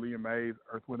Frankie Beverly and Maze,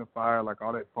 Earth, Wind and Fire, like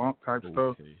all that funk type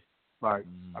stuff. Like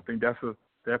I think that's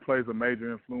that plays a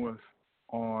major influence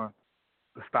on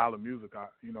the style of music I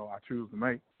choose to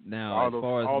make. Now, as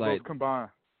far as all like those combined.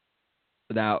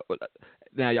 Now,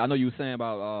 I know you were saying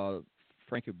about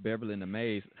Frankie Beverly and the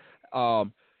Maze. I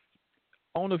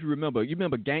don't know if you remember. You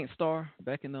remember Gangstar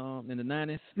back in the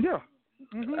 90s? Yeah.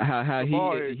 Mm-hmm. How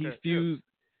he fused,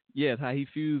 yes, how he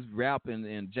fused rap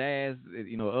and jazz,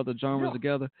 other genres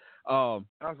together.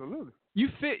 Absolutely.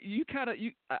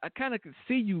 I kind of could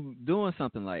see you doing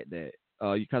something like that.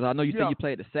 Because I know you said you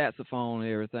played the saxophone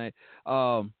and everything.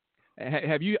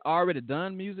 Have you already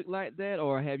done music like that,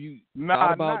 or have you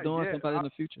thought about doing something in the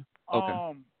future?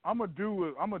 Okay. I'm gonna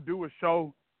do a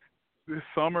show this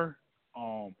summer.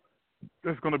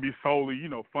 That's gonna be solely,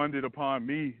 funded upon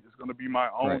me. It's gonna be my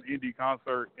own indie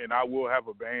concert, and I will have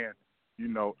a band,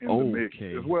 in the mix,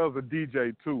 as well as a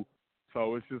DJ too.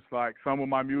 So it's just like some of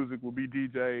my music will be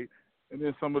DJ, and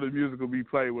then some of the music will be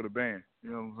played with a band.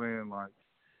 You know what I'm saying? Like,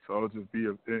 so it'll just be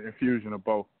an infusion of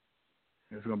both.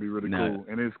 It's gonna be really cool,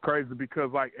 and it's crazy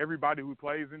because like everybody who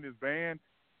plays in this band,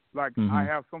 like I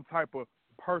have some type of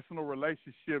personal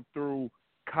relationship through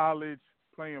college,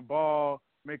 playing ball,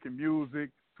 making music.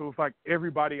 So it's like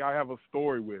everybody I have a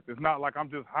story with. It's not like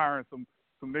I'm just hiring some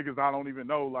niggas I don't even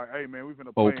know. Like, hey man, we've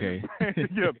been playing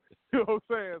together. You know what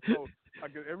I'm saying? So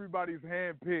like everybody's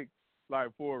handpicked like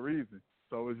for a reason.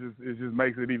 So it just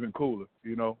makes it even cooler.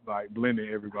 Like blending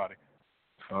everybody.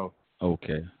 So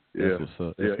That's what's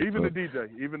up. Even the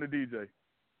DJ.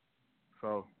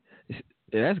 So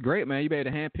that's great, man. You be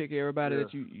able to handpick everybody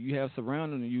that you have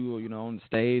surrounding you, on the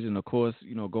stage, and of course,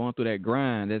 going through that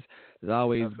grind. It's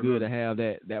always good to have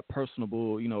that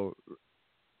personable,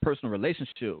 personal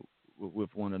relationship with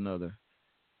one another.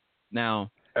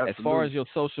 Now, as far as your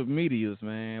social medias,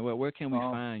 man, where can we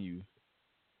find you?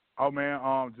 Oh man,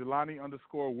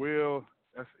 Jelani_Will.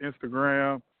 That's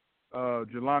Instagram.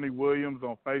 Jelani Williams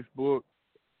on Facebook.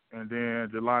 And then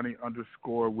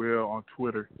Jelani_Will on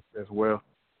Twitter as well.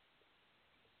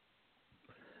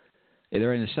 Are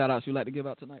there any shout-outs you'd like to give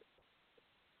out tonight?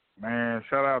 Man,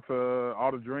 shout out to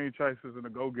all the dream chasers and the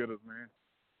go-getters, man.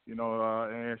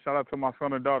 And shout out to my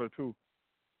son and daughter, too.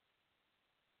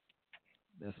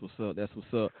 That's what's up.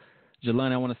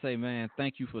 Jelani, I want to say, man,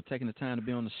 thank you for taking the time to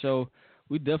be on the show.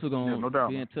 We definitely going to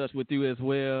be in touch with you as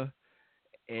well.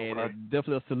 And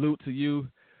definitely a salute to you.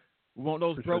 We want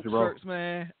those broke shirts,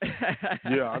 man.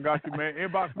 Yeah, I got you, man.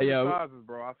 Inbox me the sizes,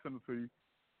 bro. I'll send them to you.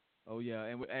 Oh,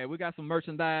 yeah. And we got some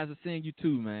merchandise to send you,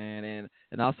 too, man.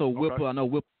 And also Whipper. I know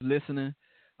Whipper's listening.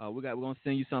 We're going to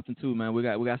send you something, too, man. We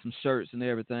got some shirts and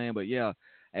everything. But, yeah,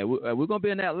 we're going to be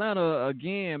in Atlanta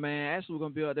again, man. Actually, we're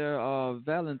going to be out there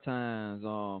Valentine's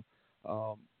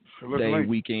Day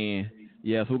weekend.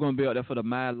 Yeah, so we're going to be out there for the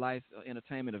My Life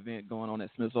entertainment event going on at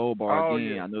Smith's Old Bar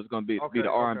again. Yeah. I know it's going to be the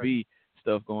R&B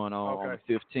stuff going on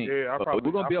the 15th. Yeah,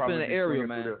 we're going to be up in the area,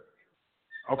 man.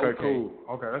 Okay, cool.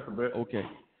 Okay, that's a bit. Okay.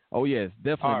 Oh, yes,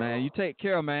 definitely, man. You take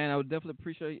care, man. I would definitely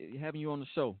appreciate having you on the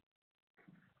show.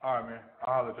 All right, man.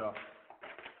 I'll holler at y'all.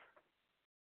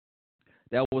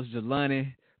 That was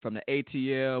Jelani from the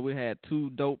ATL. We had two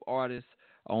dope artists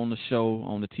on the show,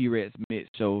 on the Recx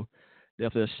Mixshow.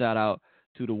 Definitely a shout-out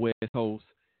to the West Coast,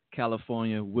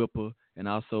 California, Whipper, and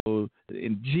also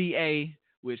in GA,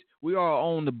 which we are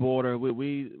on the border.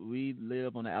 We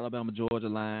live on the Alabama-Georgia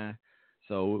line.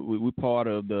 So we're part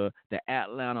of the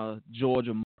Atlanta,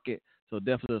 Georgia market. So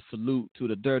definitely a salute to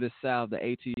the Dirty South, the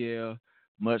ATL.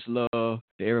 Much love to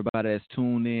everybody that's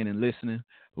tuned in and listening.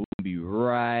 We'll be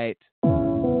right.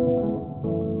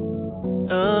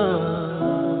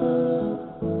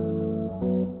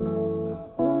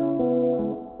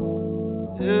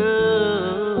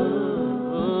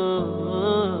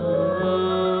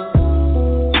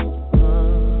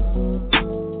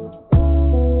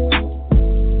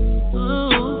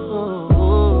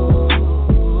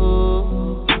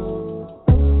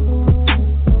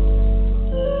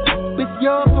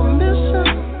 Your permission,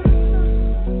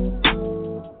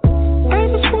 I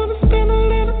just wanna spend a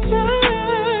little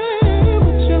time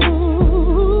with you.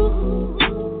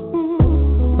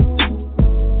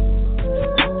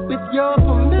 With your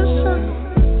permission,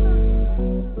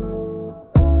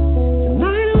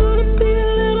 tonight I wanna be a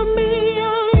little me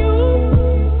on you.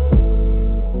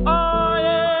 Oh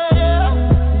yeah,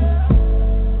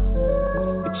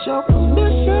 with your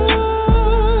permission.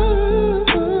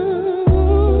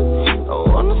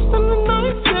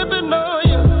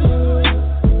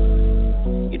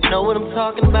 Know what I'm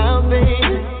talking about, baby,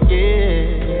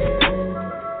 yeah.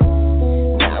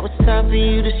 Now it's time for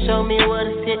you to show me what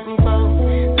it's hitting for.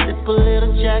 Sip a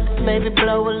little jack, maybe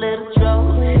blow a little draw.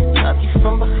 Love you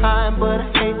from behind, but I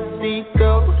hate to see you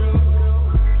go.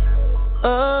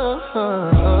 Oh.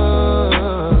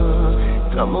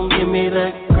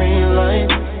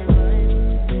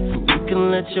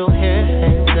 let your hair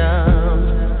hang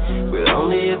down, but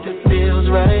only if it feels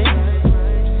right.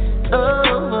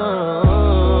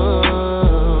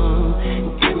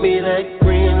 Give me that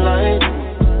green light.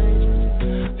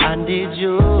 I need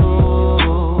you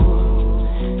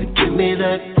to give me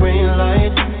that green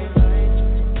light.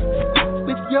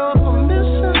 With your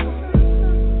permission,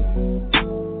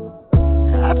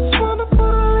 I just wanna put a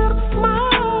little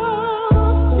smile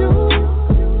on you.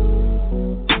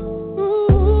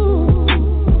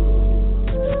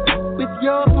 With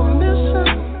your permission,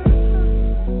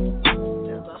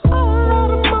 there's a whole lot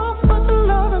of motherfucking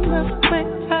love in this quick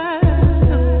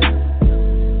time.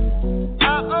 I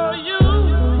owe you.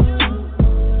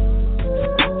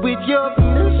 With your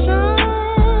permission,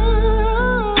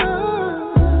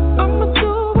 I'ma do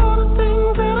all the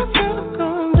things that I said I'm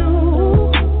gonna do.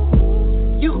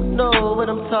 You know what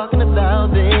I'm talking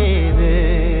about,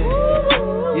 baby.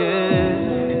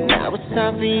 Yeah. Now it's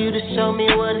time for you to show me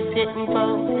what it's hitting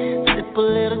for. Sip a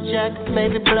little jack,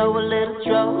 maybe blow a little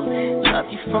draw. Love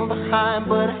you from behind,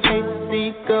 but I hate to see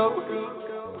you go.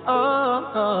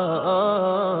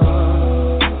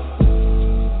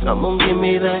 Come on, give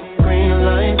me that green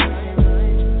light.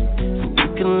 You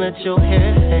can let your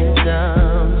hair hang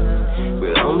down,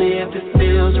 but only if it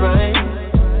feels right.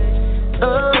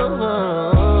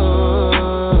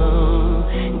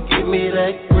 Give me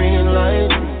that green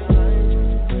light.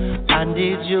 I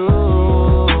need you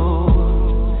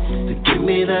to give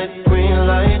me that green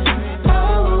light.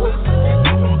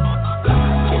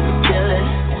 Can you feel it?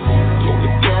 Can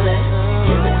you feel it?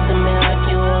 Give it to me like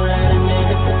you won't let a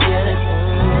nigga forget it.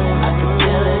 I can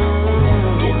feel it.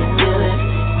 Can you feel it?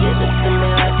 Give it to me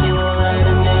like you won't let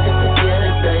a nigga forget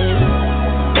it, baby.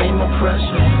 Ain't no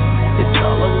pressure, it's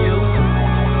all on you.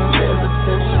 There's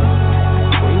attention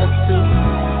between us two.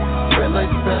 Red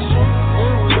light special,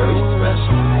 girl you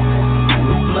special. You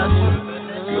a blessing.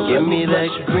 Give me that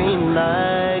green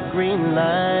light,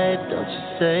 don't you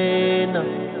say no.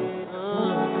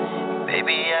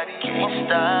 Baby, I can't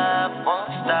stop, won't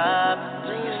stop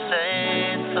till you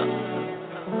say so.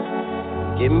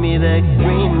 Give me that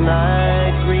green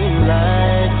light,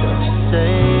 don't you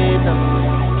say no.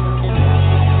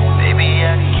 Baby,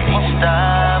 I can't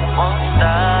stop, won't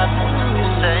stop till you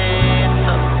say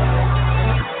so.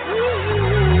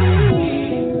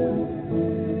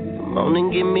 Come on and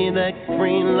give me that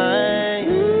green light.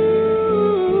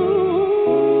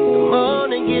 Come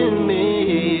on and give me.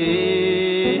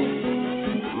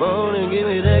 Come on and give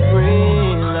me that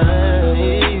green light.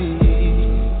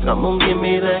 Come on, give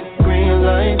me that green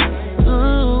light.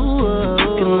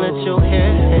 You can let your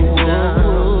hair hang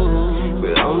down,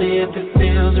 but only if it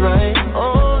feels right.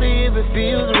 Only if it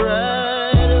feels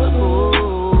right.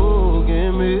 Oh,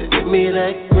 give me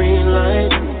that green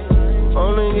light.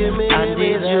 Only give me that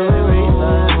green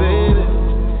light, baby.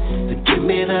 To give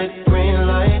me that green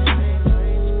light.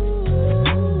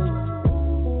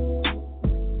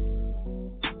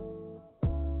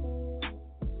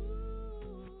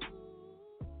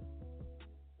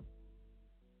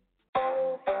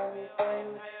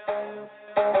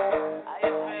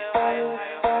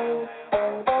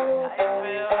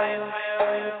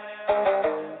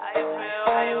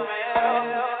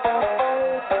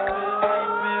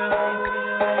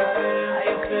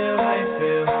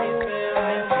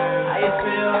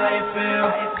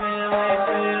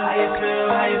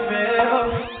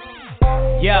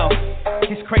 Yo,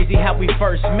 it's crazy how we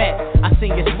first met. I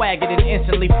seen your swagger and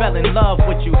instantly fell in love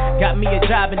with you. Got me a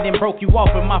job and then broke you off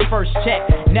with my first check.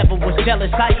 Never was jealous,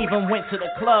 I even went to the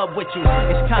club with you.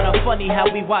 It's kinda funny how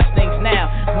we watch things now.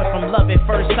 Went from love at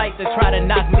first sight to try to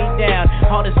knock me down.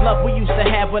 All this love we used to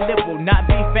have, well it will not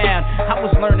be found. I was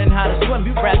learning how to swim,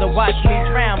 you'd rather watch me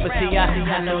drown. But see,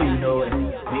 I know you know it,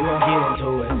 we won't get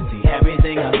into it. See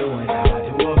everything I'm doing, now I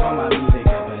do it for my music.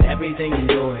 But everything you're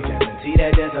doing, guarantee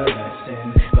that there's a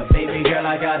lesson. But baby girl,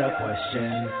 I got a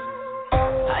question.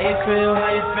 How you feel,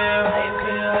 how you feel, how you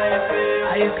feel, how you feel,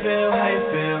 how you feel, how you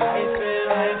feel, how you feel,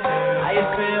 how you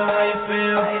feel, how you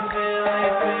feel, how you feel, how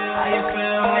you feel, how you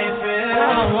feel, how you feel,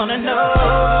 I wanna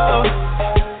know,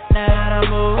 now that I'm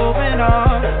moving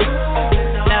on,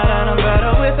 now that I'm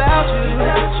better without you,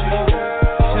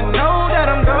 to know that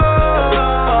I'm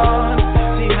gone.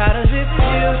 See, how does it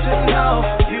feel to know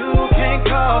you can't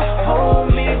call,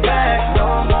 hold me back no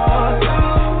more?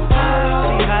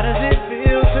 See, how does it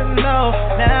feel to know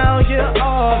now you're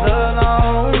all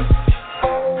alone?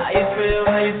 How you feel,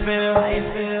 how you feel, how you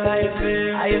feel, how you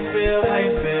feel, how you feel, how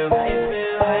you feel, how you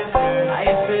feel, how you feel, how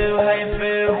you feel, how you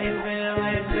feel, how you feel, how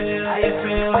you feel, how you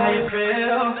feel, how you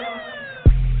feel.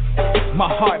 My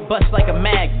heart busts like a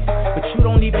magnet, but you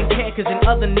don't even care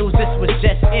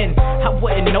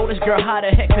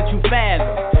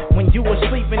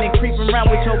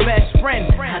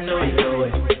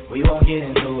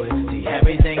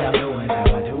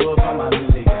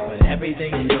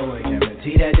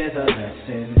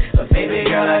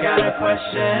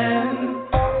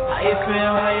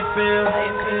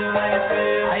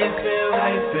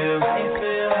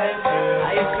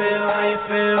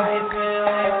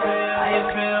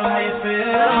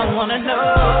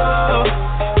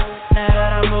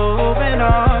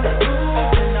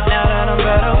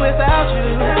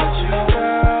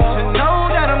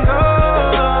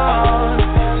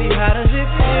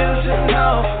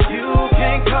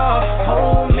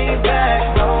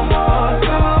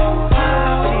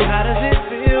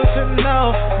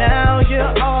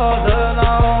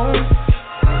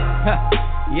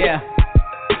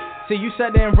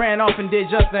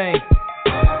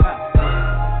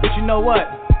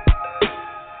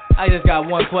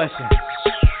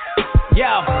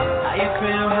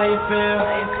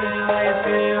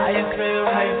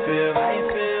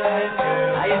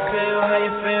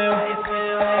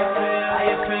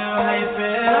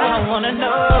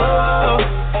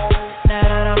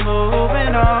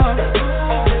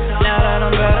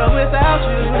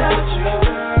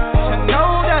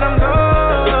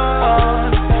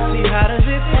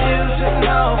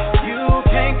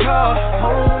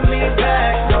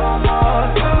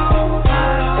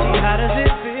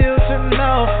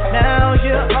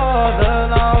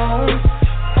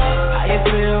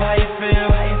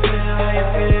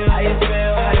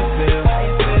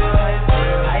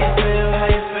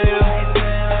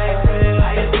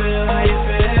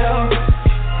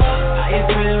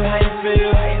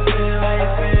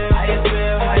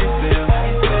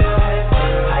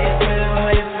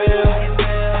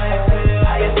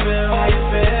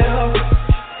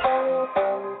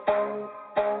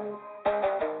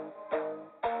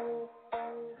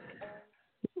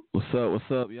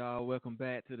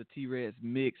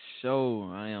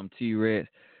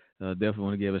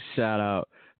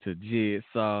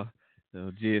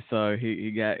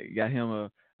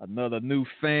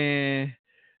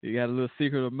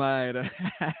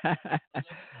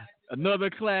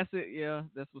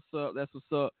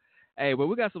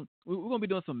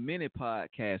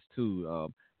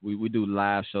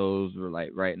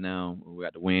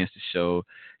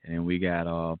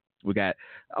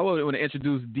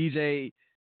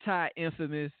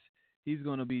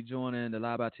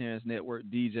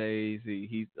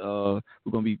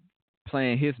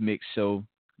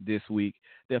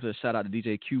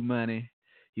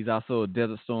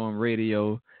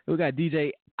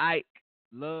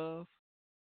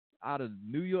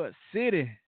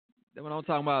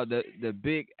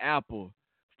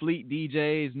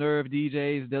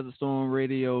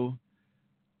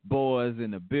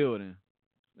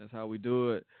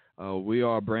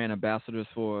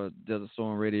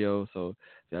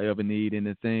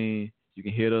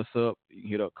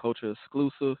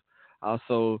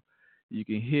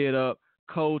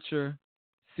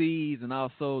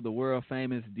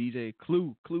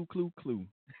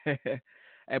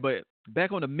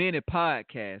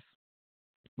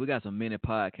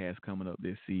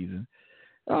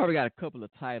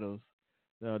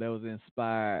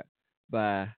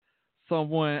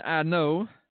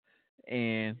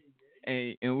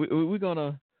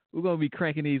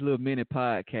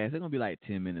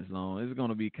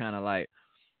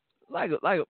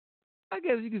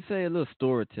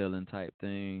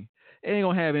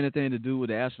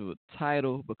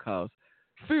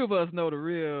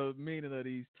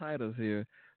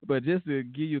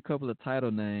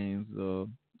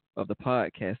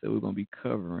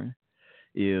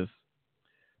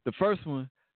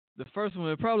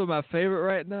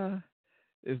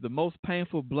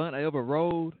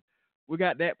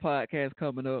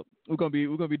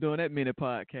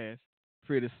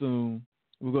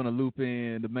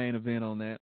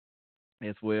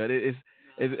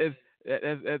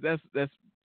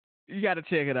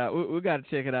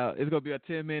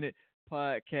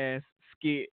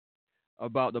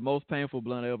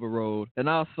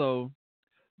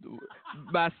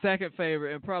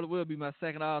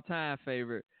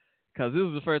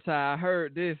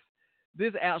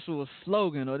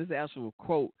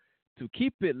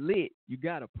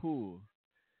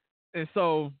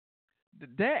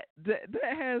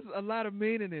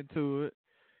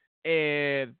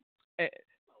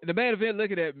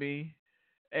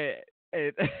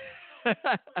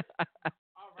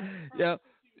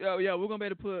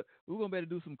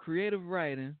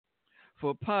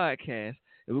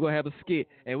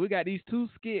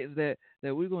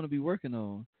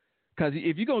Cause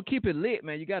if you're gonna keep it lit,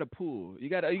 man, you gotta pull. You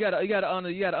gotta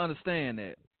understand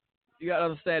that. You gotta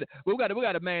understand it. We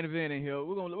got a main event in here.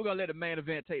 We're gonna let the main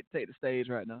event take the stage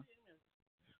right now.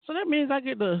 So that means I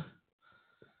get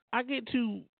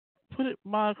to put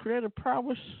my creative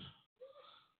prowess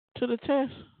to the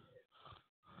test.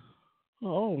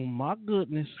 Oh my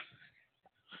goodness.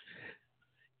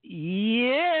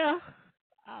 Yeah.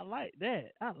 I like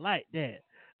that.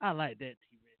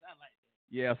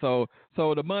 Yeah, so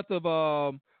the month of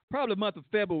probably the month of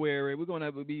February, we're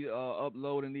gonna be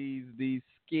uploading these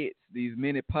skits, these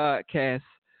mini podcasts.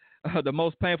 The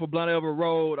most painful blunt I ever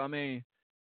rolled. I mean,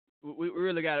 we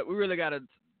really got to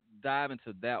dive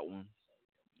into that one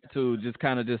to just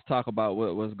kind of just talk about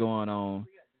what's going on.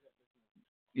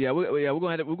 Yeah,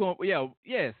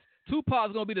 yes.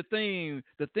 Tupac's gonna be the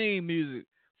theme music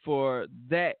for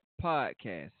that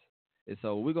podcast, and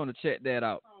so we're gonna check that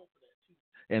out.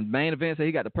 And Main Event said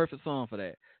he got the perfect song for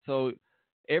that. So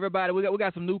everybody, we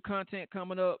got some new content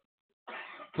coming up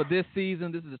for this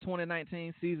season. This is the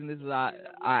 2019 season. This is our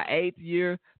 8th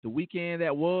year. The weekend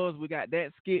that was, we got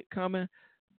that skit coming.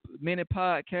 Mini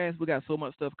podcast. We got so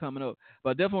much stuff coming up.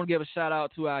 But I definitely want to give a shout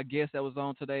out to our guest that was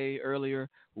on today earlier,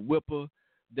 Whipper.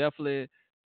 Definitely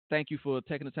thank you for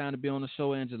taking the time to be on the show,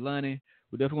 Angelani.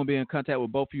 We're definitely going to be in contact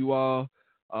with both of you all.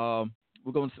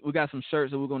 We got some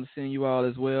shirts that we're going to send you all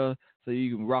as well, so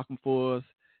you can rock them for us.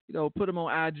 You know, put them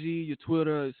on IG, your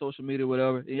Twitter, your social media,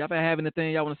 whatever. If y'all have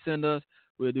anything y'all want to send us,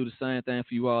 we'll do the same thing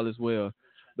for you all as well.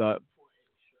 But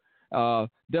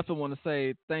definitely want to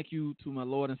say thank you to my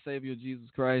Lord and Savior, Jesus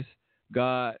Christ,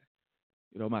 God,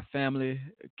 you know, my family,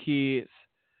 kids,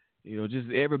 you know,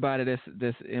 just everybody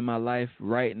that's in my life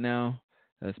right now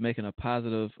that's making a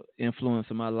positive influence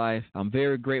in my life. I'm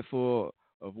very grateful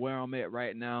of where I'm at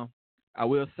right now. I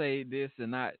will say this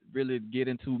and not really get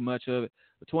into much of it.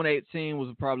 But 2018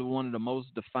 was probably one of the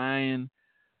most defining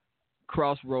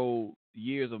crossroad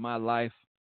years of my life.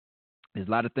 There's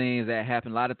a lot of things that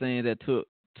happened, a lot of things that took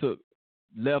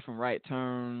left and right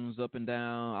turns, up and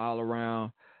down, all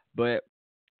around. But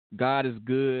God is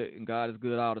good, and God is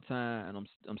good all the time. And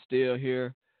I'm still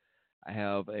here. I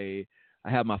have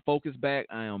my focus back.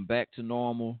 I am back to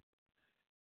normal,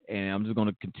 and I'm just going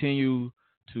to continue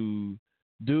to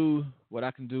do what I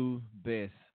can do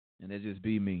best, and that just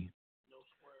be me.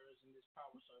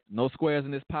 No squares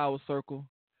in this power circle.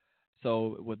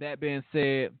 So with that being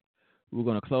said, we're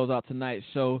going to close out tonight's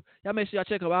show. Y'all make sure y'all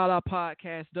check out all our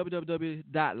podcasts,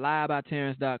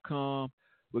 www.livebyterrence.com.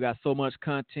 We got so much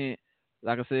content.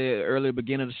 Like I said earlier,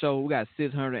 beginning of the show, we got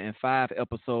 605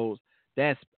 episodes.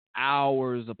 That's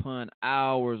hours upon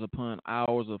hours upon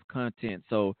hours of content.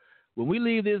 So when we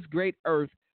leave this great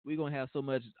earth, we're going to have so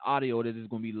much audio that is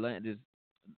going to be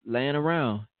laying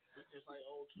around.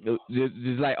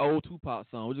 Just like old Tupac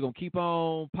song. We're just going to keep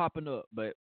on popping up.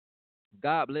 But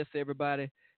God bless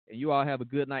everybody, and you all have a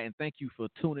good night. And thank you for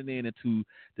tuning in into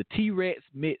the Recx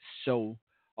Mixshow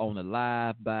on the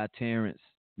Live by Terrence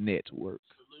Network.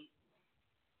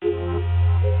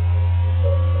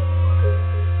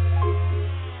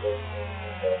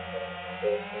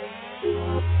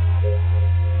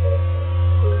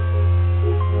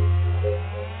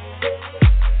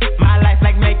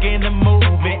 Making a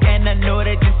movie, and I know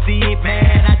that you see it,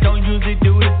 man. I don't usually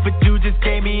do this, but you just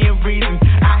gave me a reason.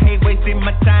 I hate wasting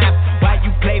my time. Why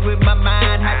you play with my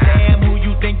mind? Hot damn, who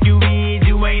you think you is?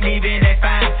 You ain't even that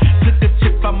fine. Took the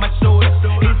chip off my shoulder.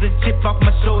 Here's a chip off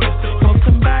my shoulder. Hope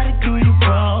somebody do you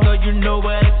wrong, so you know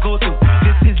what I go through.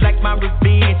 This is like my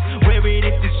revenge. Wear it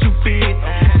if the shoe fits.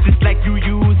 Just like you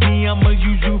use me, I'ma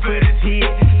use you for this hit.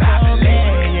 Stop it,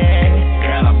 yeah.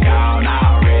 Girl, I'm gone. I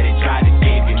already tried to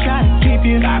give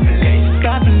you. God bless you.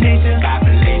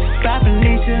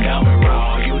 Tell me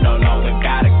wrong, you no longer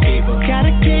gotta keep her. God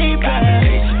bless you.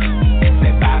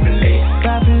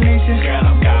 Girl,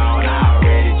 I'm gone, I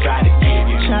already tried to keep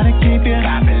you.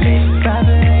 God bless you.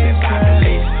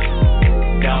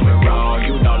 Tell me wrong,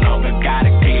 you no longer gotta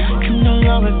keep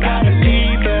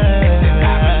her.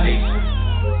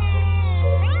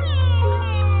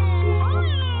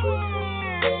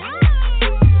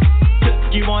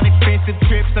 You want expensive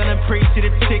trips on a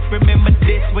appreciative chick. Remember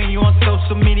this when you on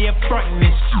social media frontin'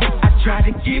 this shit. I try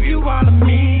to give you all of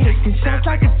me, taking shots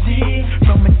like a G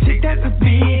from a chick that's a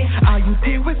B. All you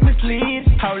did was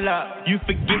mislead. Hold up, you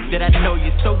forget that I know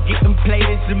you, so getting played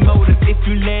is the motive. If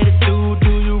you let it do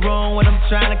you wrong when I'm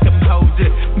trying to compose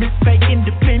it. Miss fake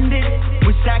independent,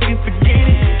 wish I could forget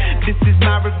it. This is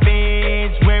my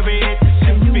revenge, where it is it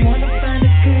should be. You wanna find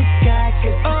a good guy,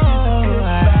 cause this is a good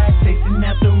vibe. Chasing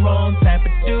out the wrong type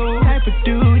of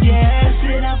dude, yeah.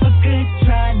 Sit out for good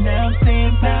try, now I'm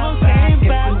saying bye. If you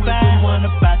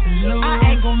wanna about to lose, I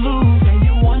ain't gon' lose.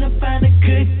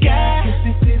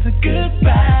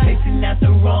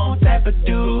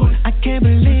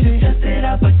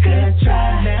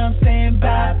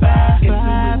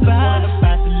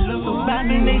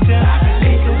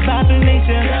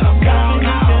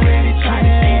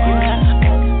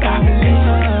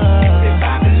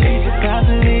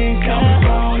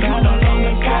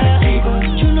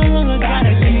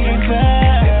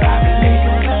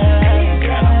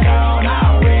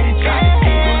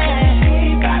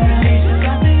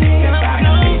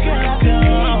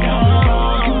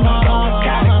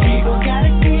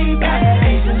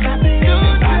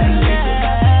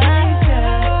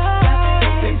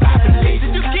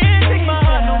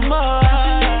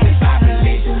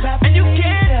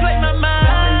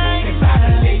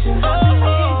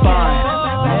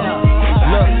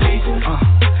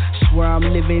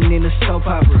 soap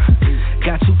opera.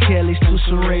 Got 2 Kellys, 2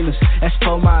 Serenas, that's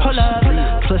 4 models.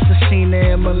 Plus a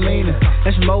Sheena and Melina,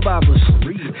 that's Mo Bobbers.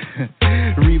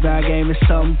 Rebound game is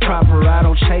something proper, I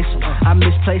don't chase them. I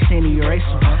misplace any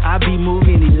eraser, I be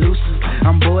moving elusive.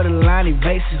 I'm borderline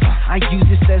evasive, I use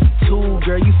this as a tool,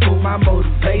 girl, you fool my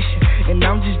motivation. And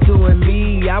I'm just doing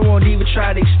me, I won't even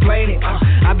try to explain it.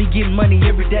 I be getting money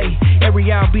every day,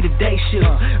 every hour be the day shift.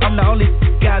 I'm the only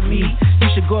got me, you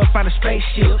should go and find a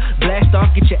spaceship. Blast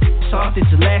off, get your ass off, it's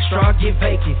the last straw, get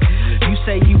vacant. You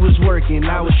say you was working,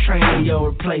 I was training your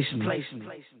replacement.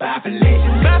 Bye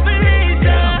Felicia, bye Felicia,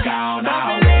 I'm gone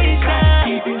out, trying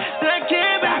to keep it. I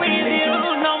can't be with you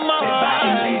no more.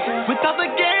 With all the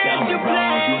games you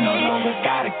play, you no longer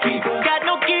gotta keep it. Got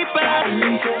no keeper,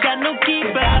 got no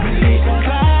keeper. Bye Felicia,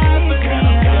 I'm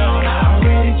gone out,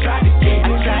 already tried to keep it.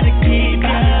 I tried to keep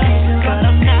you, but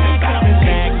I'm not coming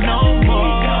back no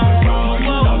more. You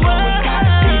no longer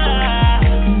gotta keep it.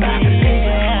 Bye Felicia,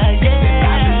 yeah.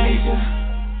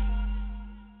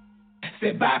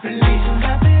 Say bye Felicia.